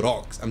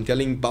Balrogs. I'm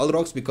telling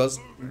Balrogs because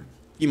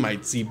you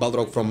might see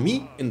Balrog from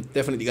me, and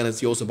definitely gonna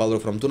see also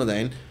Balrog from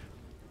Dunedain.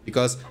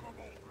 Because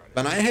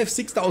when I have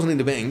 6,000 in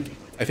the bank,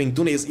 I think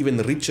Dune is even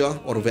richer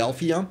or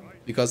wealthier,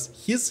 because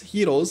his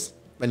heroes,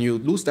 when you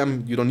lose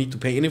them, you don't need to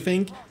pay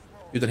anything.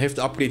 You don't have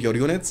to upgrade your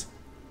units.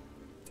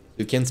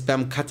 You can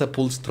spam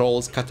catapults,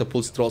 trolls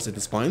at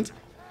this point.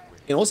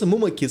 And also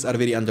Mumakis are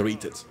very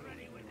underrated.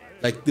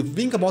 Like, the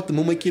thing about the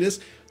Mumakid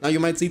is, now you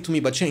might say to me,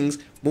 but Chengs,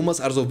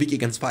 Mumas are so weak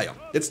against fire.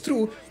 That's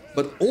true,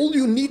 but all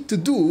you need to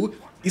do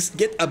is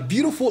get a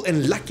beautiful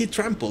and lucky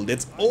trample.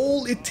 That's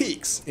all it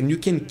takes. And you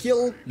can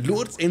kill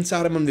Lords and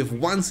Saruman with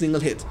one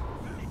single hit.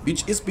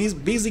 Which is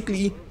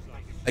basically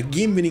a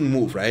game-winning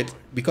move, right?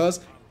 Because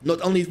not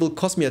only it will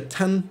cost me a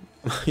ton,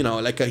 you know,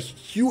 like a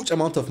huge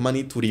amount of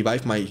money to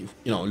revive my, you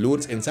know,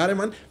 Lords and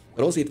Saruman,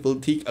 but also it will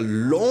take a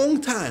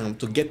long time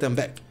to get them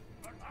back.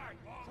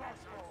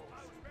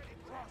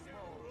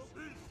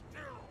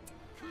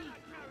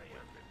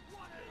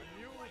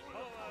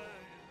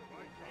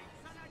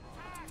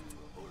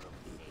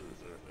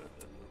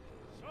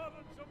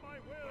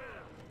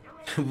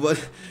 But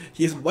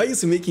why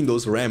is he making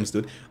those rams,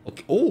 dude?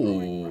 Okay.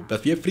 Oh,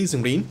 but we have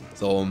freezing rain.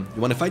 So you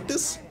wanna fight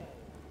this?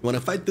 You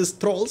wanna fight these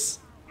trolls?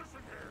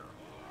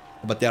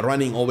 But they're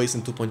running always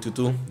in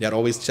 2.22. They're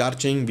always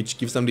charging, which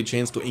gives them the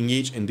chance to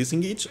engage and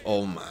disengage.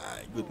 Oh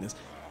my goodness.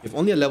 If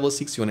only a level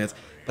 6 unit.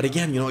 But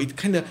again, you know, it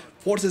kind of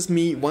forces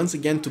me once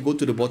again to go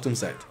to the bottom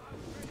side.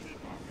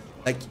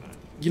 Like,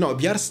 you know,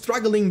 we are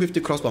struggling with the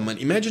crossbowman.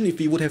 Imagine if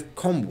we would have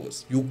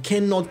combos. You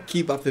cannot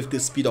keep up with the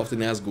speed of the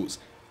Nazgûs.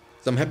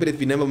 So I'm happy that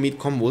we never made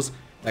combos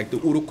like the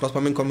Uruk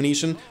crossbowman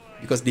combination,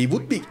 because they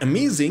would be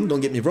amazing, don't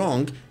get me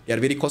wrong. They are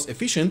very cost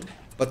efficient,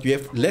 but you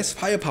have less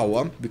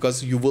firepower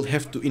because you will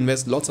have to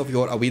invest lots of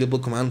your available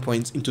command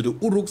points into the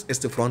Uruks as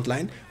the front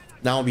line.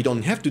 Now we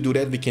don't have to do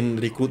that, we can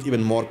recruit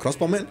even more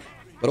crossbowmen,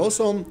 but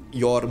also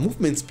your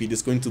movement speed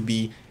is going to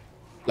be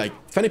like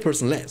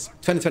 20% less,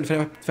 20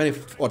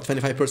 or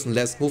 25%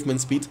 less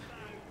movement speed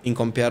in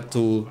compared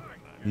to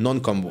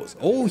non-combos.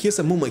 Oh, here's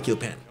a Mumai kill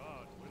pan.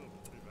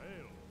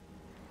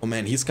 Oh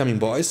man, he's coming,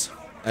 boys.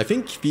 I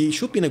think we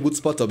should be in a good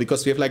spot though,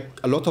 because we have like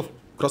a lot of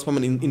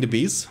crossbowmen in the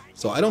base.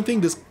 So I don't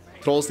think this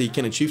trolls they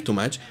can achieve too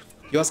much.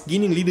 He was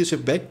gaining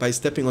leadership back by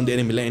stepping on the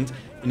enemy land,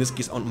 in this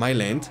case on my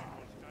land.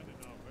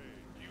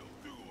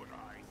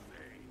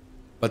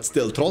 But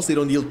still, trolls, they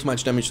don't deal too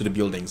much damage to the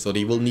building, so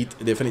they will need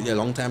definitely a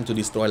long time to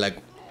destroy, like,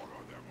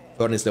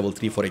 furnace level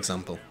 3, for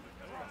example.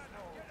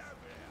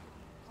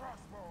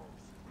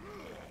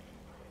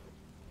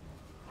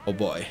 Oh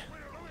boy.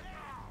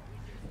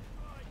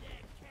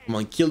 Come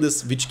on, kill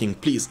this Witch King,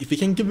 please. If we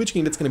can kill Witch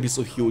King, that's gonna be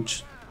so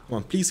huge. Come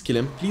on, please kill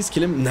him. Please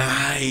kill him.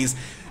 Nice.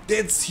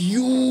 That's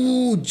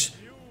huge.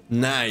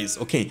 Nice.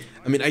 Okay.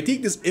 I mean, I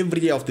take this every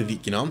day of the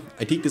week, you know?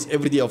 I take this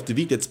every day of the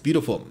week. That's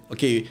beautiful.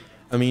 Okay.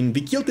 I mean,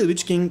 we killed the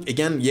Witch King.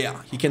 Again,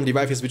 yeah, he can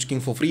revive his Witch King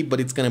for free, but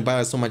it's gonna buy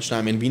us so much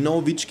time. And we know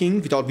Witch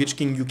King, without Witch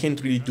King, you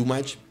can't really do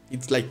much.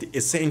 It's like the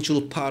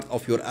essential part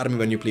of your army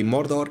when you play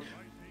Mordor.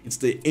 It's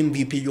the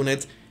MVP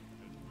unit,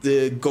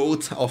 the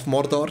GOAT of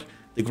Mordor,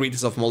 the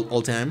greatest of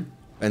all time.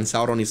 When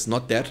Sauron is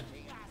not there,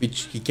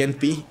 which he can't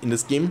be in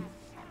this game.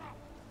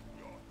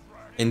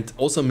 And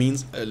also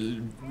means,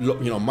 you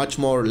know, much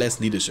more less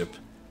leadership.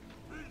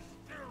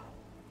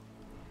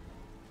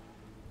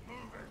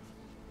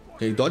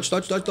 Okay, dodge,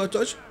 dodge, dodge, dodge,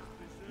 dodge.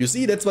 You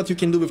see, that's what you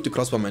can do with the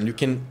crossbowman. You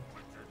can...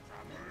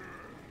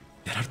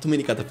 There are too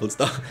many catapults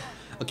though.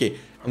 Okay,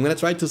 I'm gonna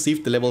try to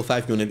save the level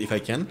 5 unit if I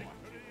can.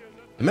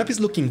 The map is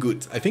looking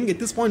good. I think at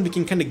this point we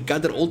can kind of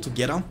gather all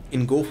together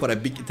and go for a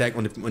big attack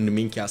on the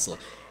main castle.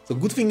 So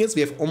good thing is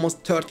we have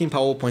almost 13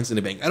 power points in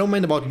the bank. I don't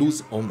mind about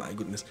lose. Oh my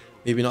goodness.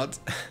 Maybe not.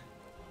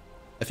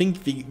 I think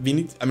we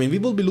need... I mean, we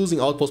will be losing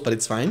outposts, but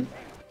it's fine.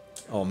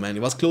 Oh man,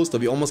 it was close though.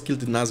 We almost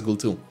killed the Nazgul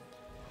too.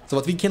 So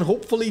what we can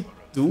hopefully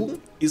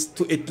do is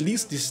to at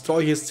least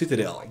destroy his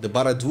citadel, the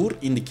Barad-dûr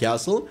in the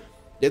castle.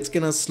 That's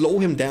gonna slow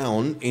him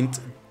down and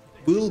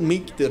will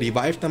make the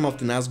revive time of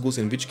the Nazgûls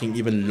and Witch King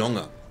even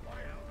longer.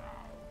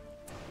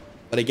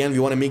 But again, we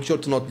want to make sure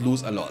to not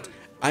lose a lot.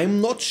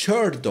 I'm not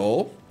sure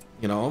though,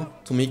 you know,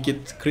 to make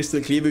it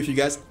crystal clear with you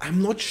guys,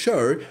 I'm not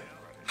sure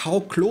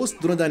how close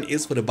Dunedain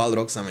is for the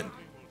Balrog summon.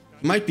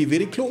 He might be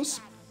very close.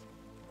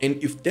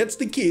 And if that's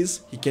the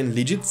case, he can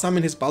legit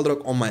summon his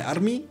Balrog on my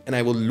army and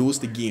I will lose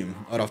the game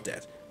out of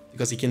that.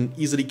 Because he can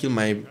easily kill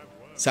my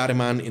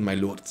Saruman and my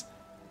lords.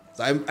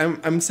 So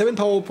I'm 7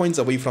 power points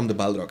away from the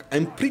Balrog.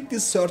 I'm pretty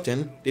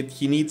certain that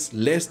he needs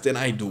less than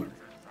I do.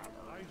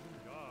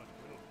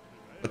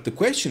 But the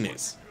question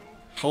is,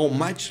 how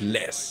much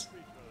less?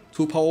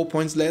 2 power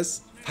points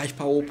less? 5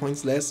 power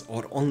points less?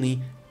 Or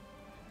only...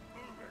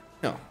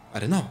 No, I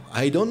don't know.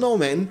 I don't know,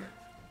 man.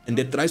 And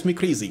that drives me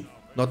crazy.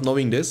 Not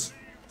knowing this,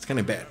 it's kind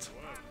of bad.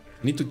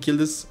 I need to kill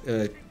this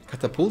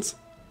catapults.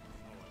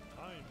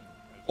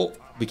 Oh,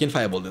 we can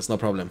fireball this, no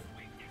problem.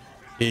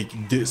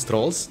 Take this,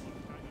 trolls.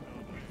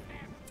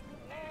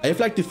 I have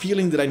like the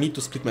feeling that I need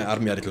to split my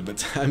army a little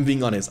bit. I'm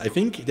being honest. I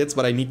think that's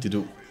what I need to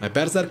do. My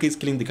Berserker is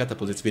killing the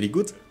catapults. It's very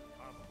good.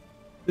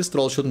 This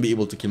troll shouldn't be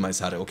able to kill my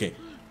Sare. Okay.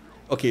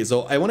 Okay,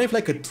 so I want to have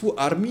like 2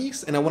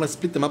 armies and I want to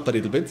split them up a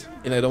little bit.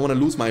 And I don't want to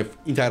lose my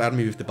entire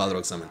army with the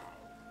Balrog summon.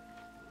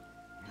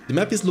 The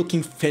map is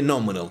looking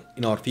phenomenal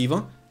in our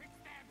favor.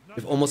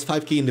 With almost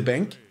 5k in the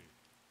bank.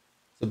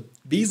 So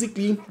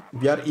basically,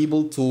 we are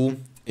able to,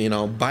 you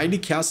know, buy the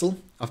castle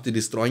after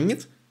destroying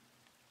it.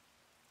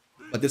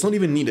 But that's not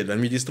even needed.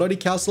 When we destroy the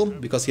castle,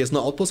 because he has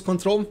no outpost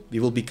control, we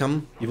will be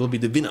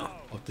the winner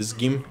of this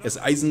game as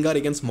Isengard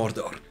against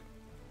Mordor.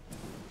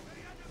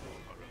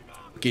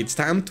 Okay, it's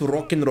time to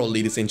rock and roll,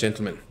 ladies and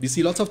gentlemen. We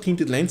see lots of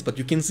tainted lands, but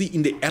you can see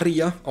in the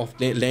area of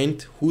the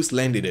land whose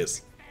land it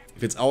is.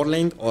 If it's our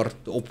land or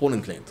the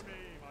opponent land.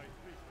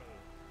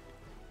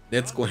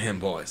 Let's go ham,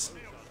 boys.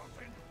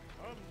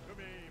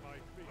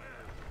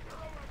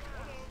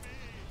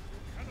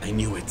 I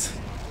knew it.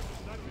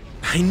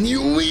 I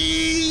knew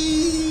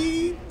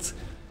it!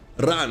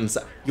 Run!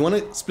 You want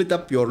to split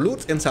up your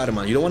lords and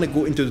Saruman. You don't want to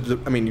go into the...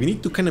 I mean, we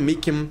need to kind of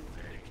make him...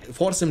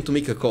 Force him to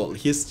make a call.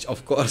 He's,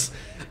 of course,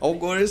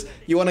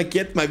 you want to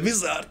get my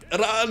wizard.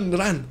 Run,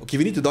 run. Okay,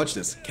 we need to dodge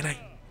this. Can I?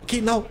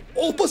 Okay, now,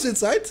 opposite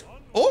side.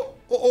 Oh,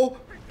 oh, oh.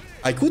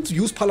 I could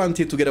use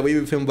Palantir to get away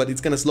with him, but it's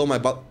going to slow my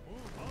butt.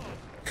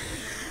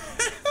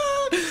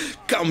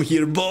 Come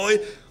here, boy.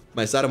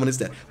 My Saruman is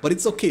dead. But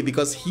it's okay,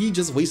 because he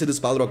just wasted his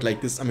Balrog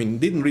like this. I mean,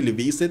 didn't really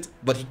waste it,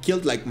 but he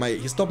killed like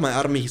he stopped my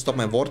army, he stopped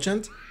my war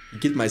chant. He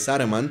killed my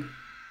Saruman.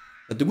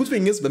 But the good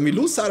thing is, when we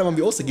lose Saruman,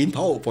 we also gain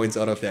power points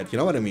out of that. You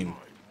know what I mean?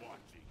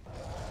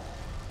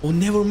 Oh,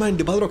 never mind.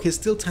 The Balrog has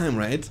still time,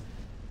 right?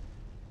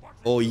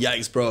 Oh,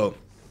 yikes, bro.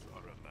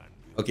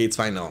 Okay, it's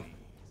fine now.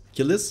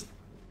 Kill this.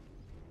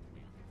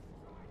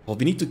 Oh,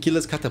 we need to kill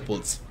his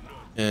catapults.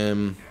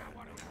 I'm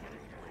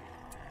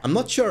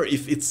not sure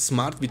if it's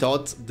smart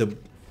without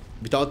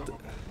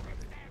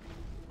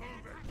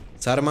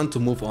Saruman to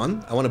move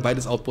on. I want to buy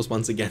this outpost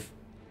once again.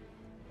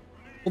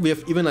 Oh, we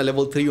have even a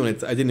level 3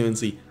 unit. I didn't even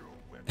see.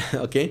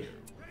 Okay.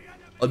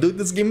 Oh, dude,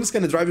 this game is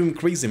gonna drive him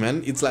crazy,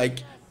 man. It's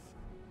like...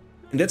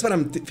 And that's what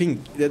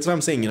that's what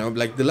I'm saying, you know,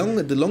 like the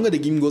longer the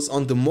game goes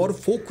on, the more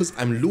focus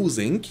I'm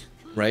losing,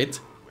 right?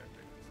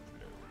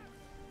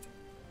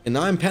 And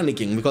now I'm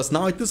panicking, because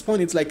now at this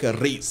point it's like a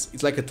race.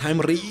 It's like a time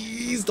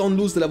race. Don't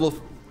lose the level.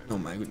 Oh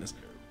my goodness.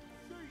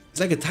 It's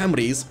like a time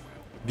race,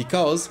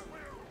 because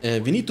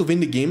We need to win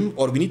the game,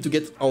 or we need to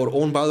get our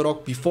own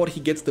Balrog before he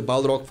gets the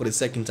Balrog for the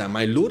second time.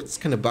 My lure is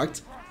kind of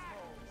bugged.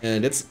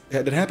 And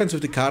that happens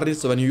with the carnage.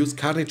 So when you use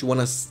carnage, you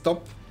want to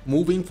stop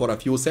moving for a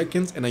few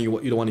seconds, and then you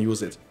don't want to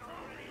use it.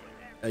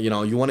 You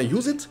know, you want to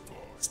use it,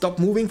 stop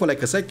moving for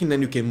like a second,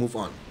 then you can move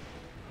on.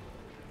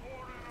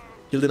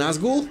 Kill the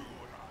Nazgul.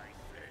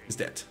 He's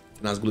dead.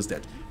 The Nazgul is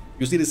dead.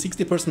 You see the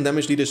 60%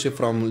 damage leadership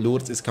from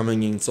lures is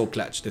coming in so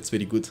clutch. That's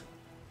very good.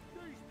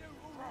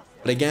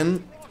 But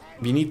again,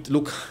 we need to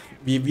look.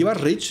 We were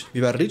rich. We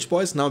were rich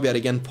boys. Now we are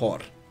again poor.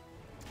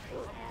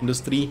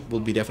 Industry will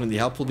be definitely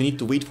helpful. We need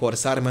to wait for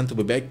Saruman to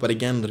be back. But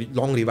again,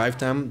 long revive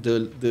time.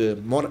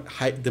 The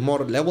more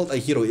leveled a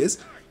hero is,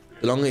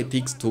 the longer it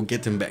takes to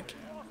get him back.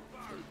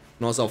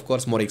 And also, of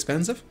course, more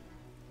expensive.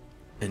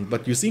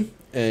 But you see,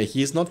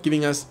 he is not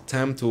giving us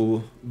time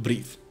to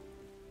breathe.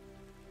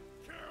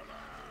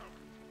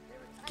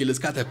 Kill his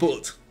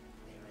catapult.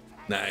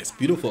 Nice,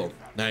 beautiful.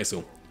 Nice.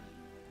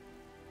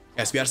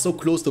 Yes, we are so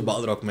close to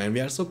Balrog, man.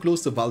 We are so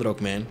close to Balrog,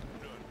 man.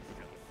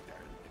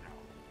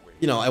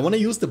 You know, I want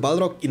to use the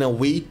Balrog in a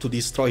way to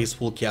destroy his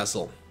full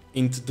castle.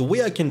 And the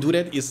way I can do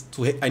that is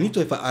I need to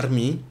have an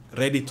army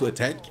ready to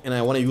attack. And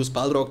I want to use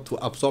Balrog to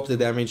absorb the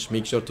damage,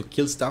 make sure to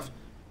kill stuff.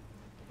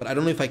 But I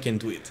don't know if I can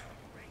do it.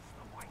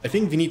 I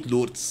think we need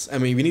lords. I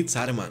mean, we need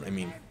Saruman.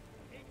 We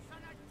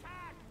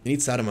need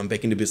Saruman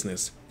back in the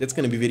business. That's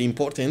going to be very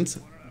important.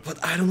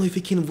 But I don't know if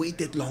we can wait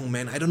that long,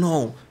 man. I don't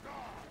know.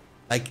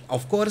 Like,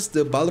 of course,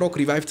 the Balrog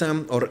revive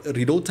time or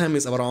reload time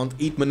is around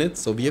 8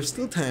 minutes. So we have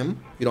still time.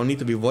 We don't need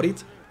to be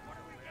worried.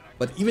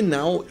 But even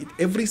now,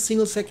 every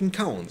single second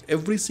counts.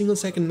 Every single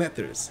second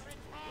matters.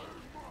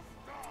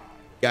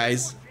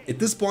 Guys, at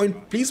this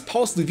point, please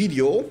pause the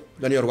video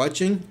when you're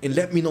watching and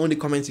let me know in the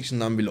comment section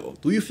down below.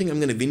 Do you think I'm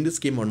going to win this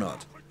game or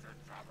not?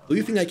 Do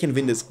you think I can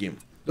win this game?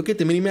 Look at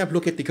the minimap,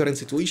 look at the current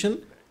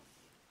situation.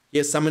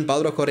 Yes, summoned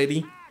Balrog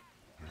already.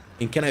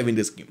 And can I win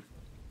this game?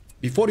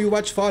 Before you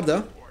watch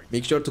further,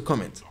 make sure to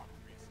comment.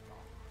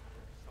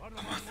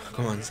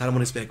 Come on,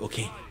 Saruman is back.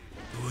 Okay,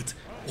 good.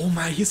 Oh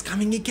my, he's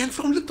coming again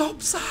from the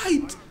top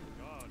side.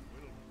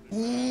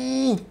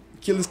 Ooh,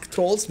 kill his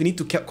trolls. We need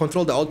to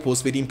control the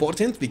outpost. Very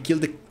important. We kill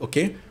the.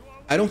 Okay,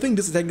 I don't think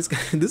this attack. This guy,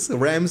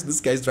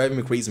 this guy's driving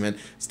me crazy, man.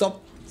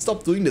 Stop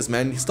doing this,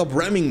 man. Stop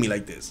ramming me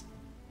like this.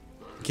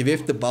 Okay, we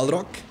have the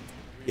Balrog.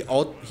 He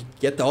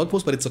get the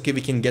outpost, but it's okay.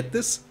 We can get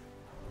this.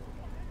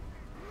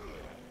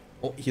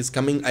 Oh, he's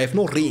coming. I have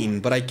no rain,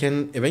 but I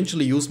can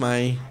eventually use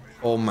my.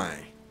 Oh my.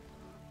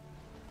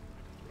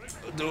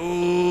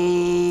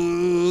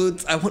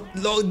 Dude,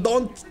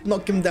 don't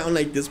knock him down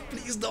like this.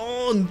 Please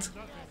don't.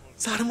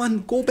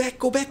 Saruman, go back.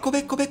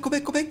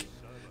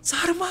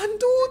 Saruman,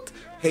 dude.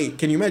 Hey,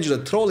 can you imagine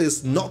a troll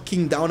is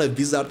knocking down a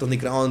wizard on the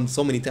ground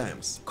so many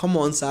times? Come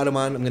on,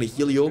 Saruman, I'm gonna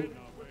heal you.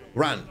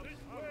 Run.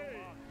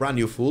 Run,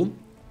 you fool.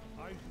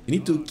 We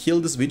need to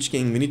kill this Witch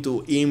King. We need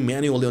to aim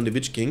manually on the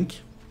Witch King.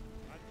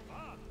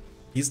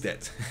 He's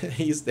dead.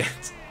 He's dead.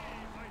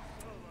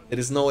 There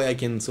is no way I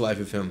can survive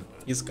with him.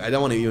 I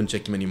don't want to even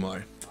check him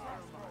anymore.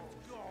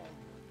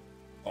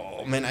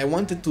 Oh man, I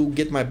wanted to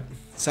get my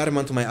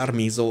Saruman to my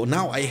army, so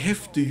now I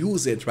have to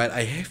use it, right?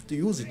 I have to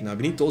use it now.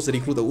 We need to also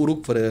recruit the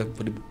Uruk for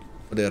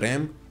the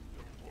ram.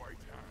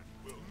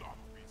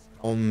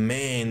 Oh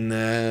man,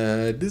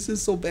 this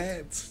is so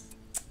bad.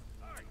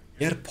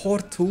 They're poor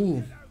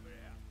too.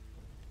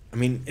 I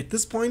mean, at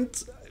this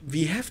point,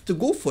 we have to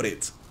go for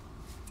it.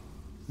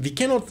 We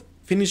cannot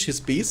finish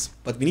his base,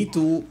 but we need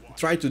to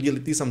try to deal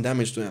at least some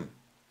damage to him.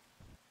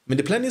 I mean,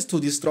 the plan is to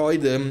destroy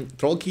the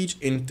Troll Cage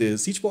and the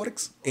Siege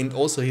Barracks, and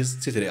also his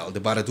Citadel, the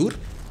Baradur.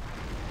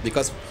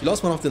 Because he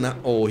lost one of the...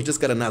 Oh, he just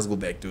got a Nazgul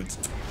back, dude.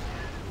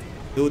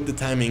 Dude, the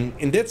timing.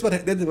 And that's what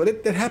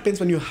that happens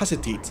when you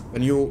hesitate,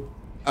 when you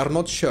are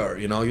not sure,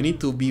 you know. You need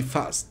to be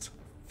fast.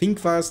 Think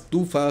fast,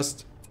 do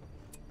fast,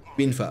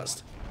 win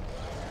fast.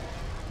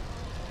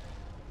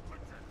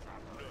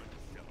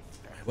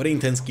 What an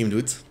intense game,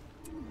 dude.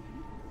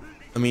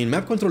 I mean,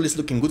 map control is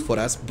looking good for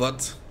us,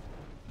 but...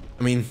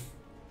 I mean...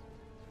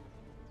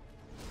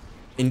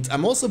 And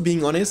I'm also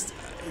being honest,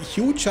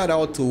 huge shout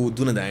out to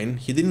Dunedain.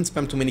 He didn't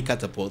spam too many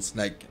catapults.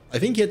 Like, I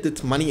think he had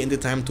the money and the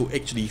time to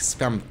actually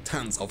spam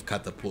tons of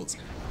catapults.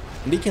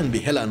 And they can be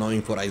hella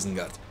annoying for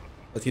Isengard.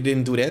 But he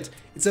didn't do that.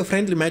 It's a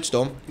friendly match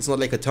though. It's not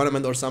like a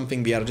tournament or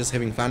something. We are just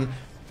having fun.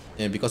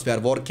 Because we are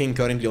working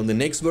currently on the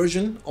next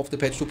version of the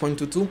patch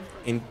 2.22.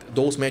 And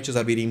those matches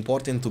are very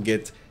important to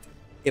get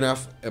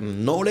enough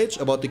knowledge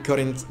about the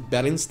current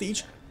balance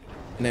stage.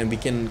 And then we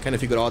can kind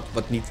of figure out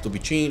what needs to be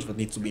changed, what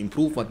needs to be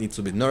improved, what needs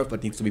to be nerfed,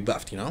 what needs to be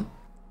buffed, you know?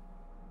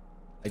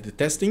 Like the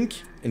testing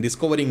and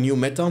discovering new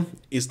meta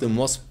is the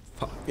most,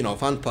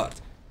 fun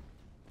part.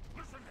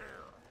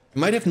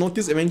 You might have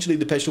noticed eventually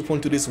the patch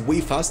 2.2 is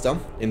way faster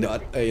in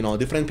the,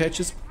 different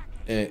patches.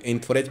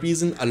 And for that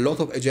reason, a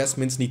lot of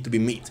adjustments need to be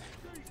made.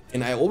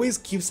 And I always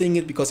keep saying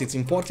it because it's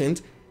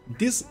important.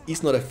 This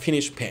is not a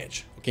finished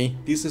patch, okay?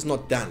 This is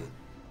not done.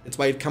 That's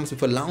why it comes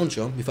with a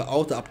launcher, with an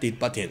auto update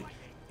button.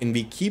 And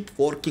we keep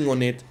working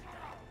on it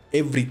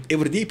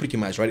every day pretty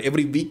much, right?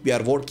 Every week we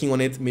are working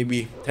on it,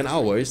 maybe 10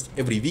 hours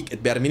every week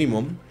at bare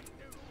minimum.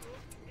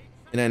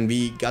 And then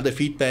we gather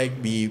feedback,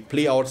 we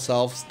play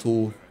ourselves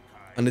to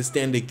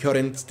understand the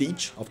current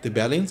stage of the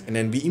balance, and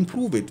then we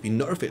improve it, we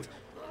nerf it,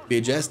 we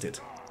adjust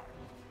it.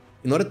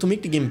 In order to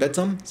make the game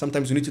better,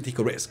 sometimes you need to take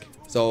a risk.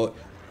 So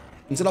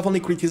instead of only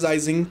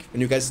criticizing,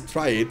 when you guys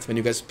try it, when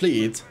you guys play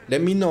it,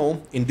 let me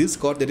know. In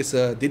Discord there is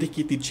a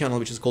dedicated channel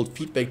which is called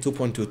Feedback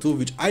 2.22,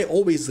 which I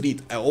always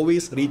read. I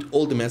always read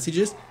all the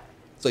messages.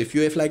 So if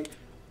you have like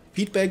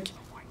feedback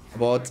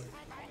about,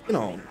 you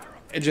know,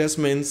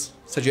 adjustments,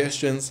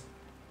 suggestions,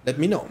 let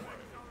me know.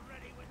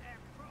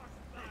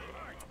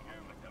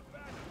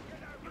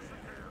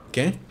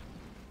 Okay.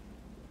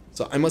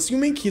 So I'm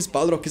assuming his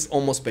Balrog is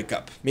almost back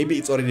up. Maybe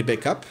it's already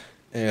back up.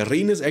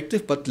 Rain is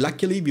active, but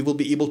luckily we will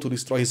be able to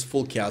destroy his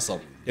full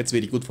castle. That's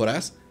very good for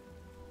us.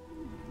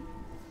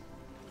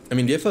 I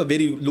mean, we have a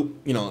very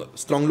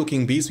strong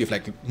looking base with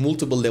like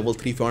multiple level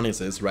 3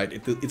 furnaces, right?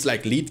 It's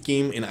like late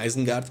game in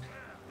Isengard.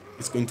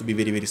 It's going to be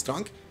very, very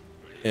strong.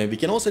 We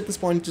can also at this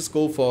point just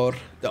go for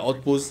the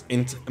outpost.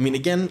 And I mean,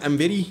 again, I'm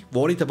very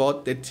worried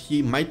about that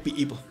he might be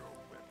able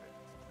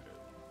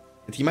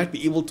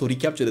to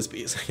recapture the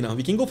space. You know,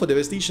 we can go for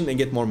devastation and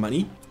get more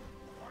money.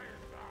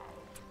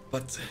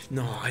 But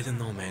no, I don't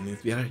know, man. We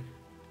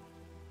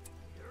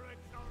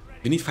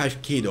need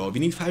 5k though.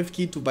 We need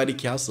 5k to buy the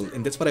castle,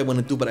 and that's what I want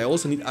to do. But I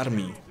also need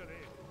army.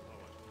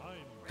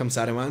 Come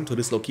Saruman to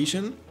this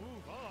location.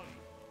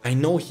 I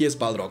know he has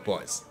Balrog,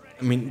 boys.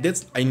 I mean,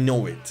 I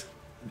know it.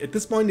 At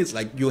this point, it's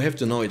like you have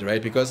to know it,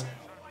 right? Because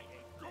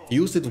he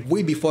used it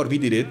way before we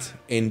did it,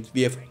 and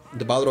we have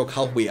the Balrog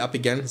halfway up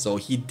again. So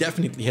he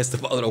definitely has the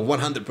Balrog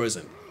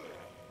 100%.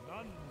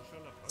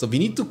 So we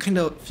need to kind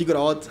of figure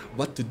out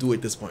what to do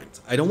at this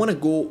point. I don't want to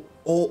go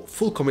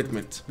full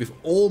commitment with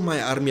all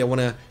my army. I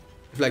want to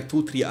have like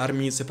 2-3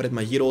 armies, separate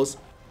my heroes.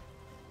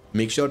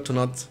 Make sure to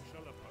not...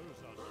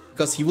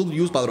 Because he will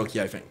use Balrog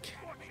here, I think.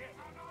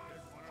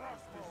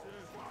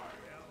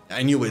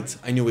 I knew it.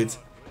 I knew it.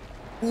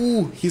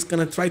 Ooh, he's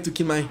gonna try to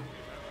kill my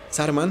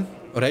Saruman.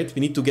 Alright, we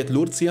need to get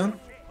lords here.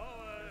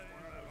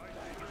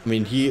 I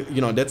mean,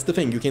 that's the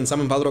thing. You can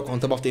summon Balrog on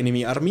top of the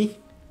enemy army.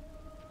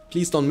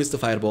 Please don't miss the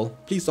fireball.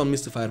 Please don't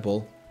miss the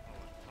fireball.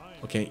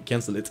 Okay,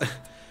 cancel it.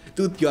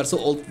 Dude, you are so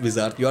old,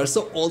 wizard. You are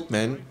so old,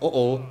 man.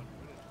 Uh-oh.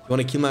 You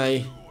wanna kill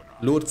my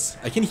lords?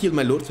 I can heal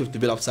my lords with the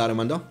will of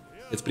Saruman, though.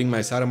 Let's bring my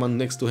Saruman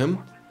next to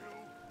him.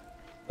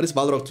 What is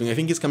Balrog doing? I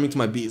think he's coming to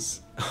my base.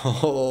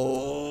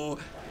 Oh.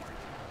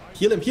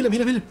 Heal him, heal him,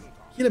 heal him, heal him.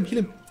 Heal him, heal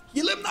him.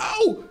 Heal him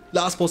now!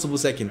 Last possible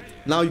second.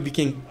 Now we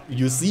can...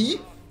 You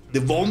see? The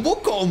Wombo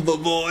combo,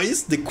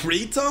 boys. The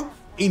Crater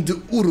in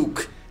the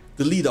Uruk.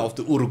 The leader of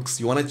the Uruks.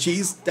 You wanna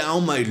chase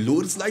down my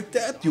lords like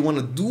that? You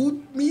wanna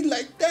do me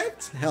like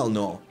that? Hell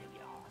no.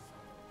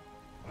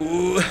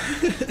 Ooh.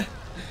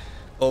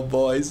 Oh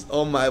boys.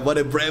 Oh my, what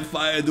a brave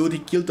fire, dude. He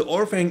killed the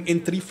Orphan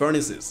in 3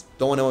 furnaces.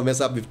 Don't wanna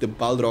mess up with the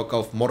Balrog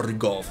of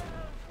Mordor.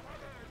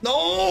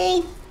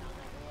 No!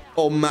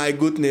 Oh my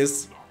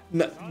goodness.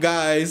 No,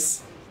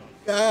 guys,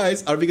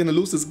 are we gonna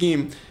lose this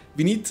game?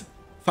 We need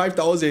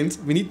 5,000.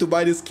 We need to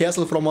buy this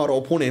castle from our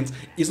opponent.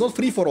 It's not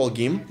free for all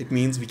game. It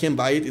means we can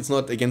buy it. It's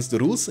not against the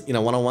rules. In a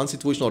 1-on-1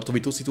 situation or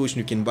 2v2 situation,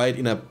 you can buy it.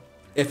 In a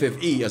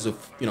FFA as a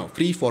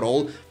free for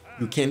all,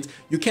 you can't.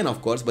 You can,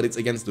 of course, but it's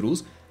against the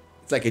rules.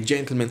 It's like a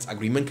gentleman's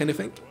agreement kind of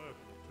thing.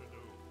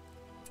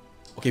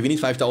 Okay, we need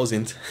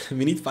 5,000.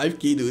 We need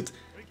 5k, dude.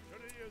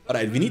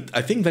 Alright,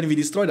 I think when we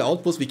destroy the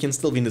outpost, we can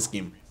still win this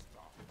game.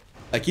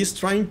 Like, he's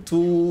trying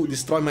to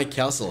destroy my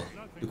castle.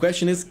 The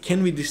question is,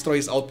 can we destroy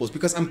his outpost?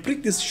 Because I'm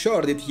pretty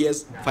sure that he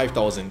has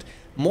 5,000.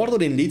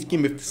 Mordor in late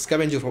game with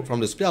Scavenger from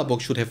the spell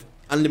box should have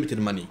unlimited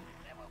money.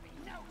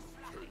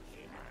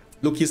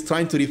 Look, he's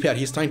trying to repair.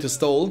 He's trying to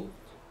stall.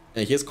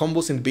 He has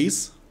combos in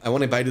base. I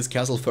want to buy this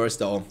castle first,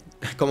 though.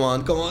 Come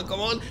on, come on, come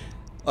on.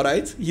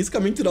 Alright, he's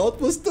coming to the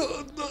outpost.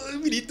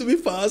 We need to be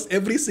fast.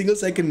 Every single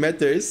second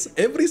matters.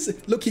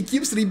 Look, he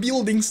keeps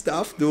rebuilding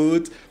stuff,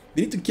 dude.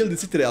 We need to kill the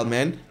Citadel,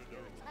 man.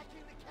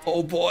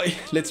 Oh boy,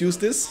 let's use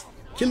this.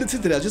 Kill the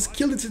Citadel, just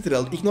kill the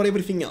Citadel. Ignore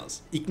everything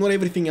else. Ignore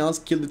everything else,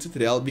 kill the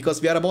Citadel. Because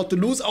we are about to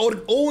lose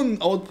our own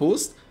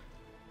outpost.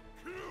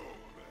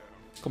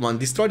 Come on,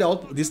 destroy the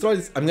outpost. Destroy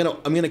this. I'm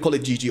gonna call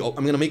it GG.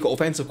 I'm gonna make an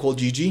offensive call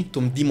GG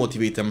to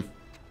demotivate him.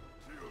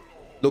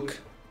 Look,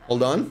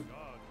 hold on.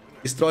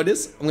 Destroy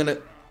this.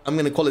 I'm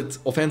gonna call it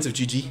offensive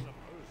GG.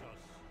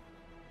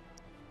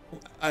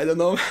 I don't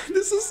know.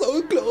 This is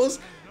so close.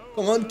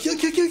 Come on, kill.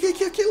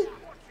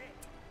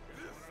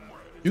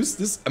 Use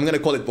this. I'm gonna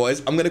call it,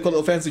 boys. I'm gonna call it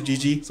offensive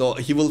GG, so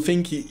he will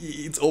think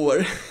it's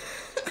over.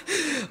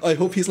 I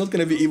hope he's not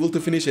gonna be able to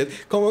finish it.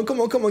 Come on, come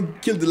on, come on.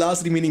 Kill the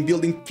last remaining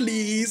building,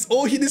 please.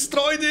 Oh, he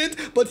destroyed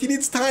it, but he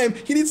needs time.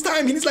 He needs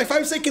time. He needs like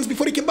 5 seconds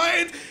before he can buy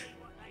it.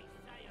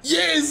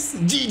 Yes!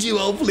 GG,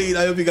 well played.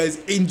 I hope you guys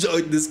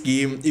enjoyed this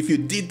game. If you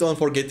did, don't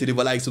forget to leave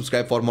a like,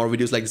 subscribe for more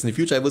videos like this in the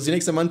future. I will see you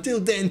next time. Until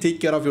then, take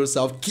care of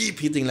yourself.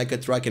 Keep hitting like a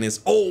truck, and as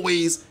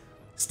always,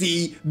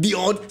 stay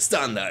beyond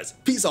standards.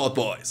 Peace out,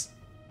 boys.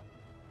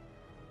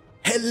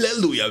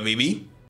 Hallelujah, baby.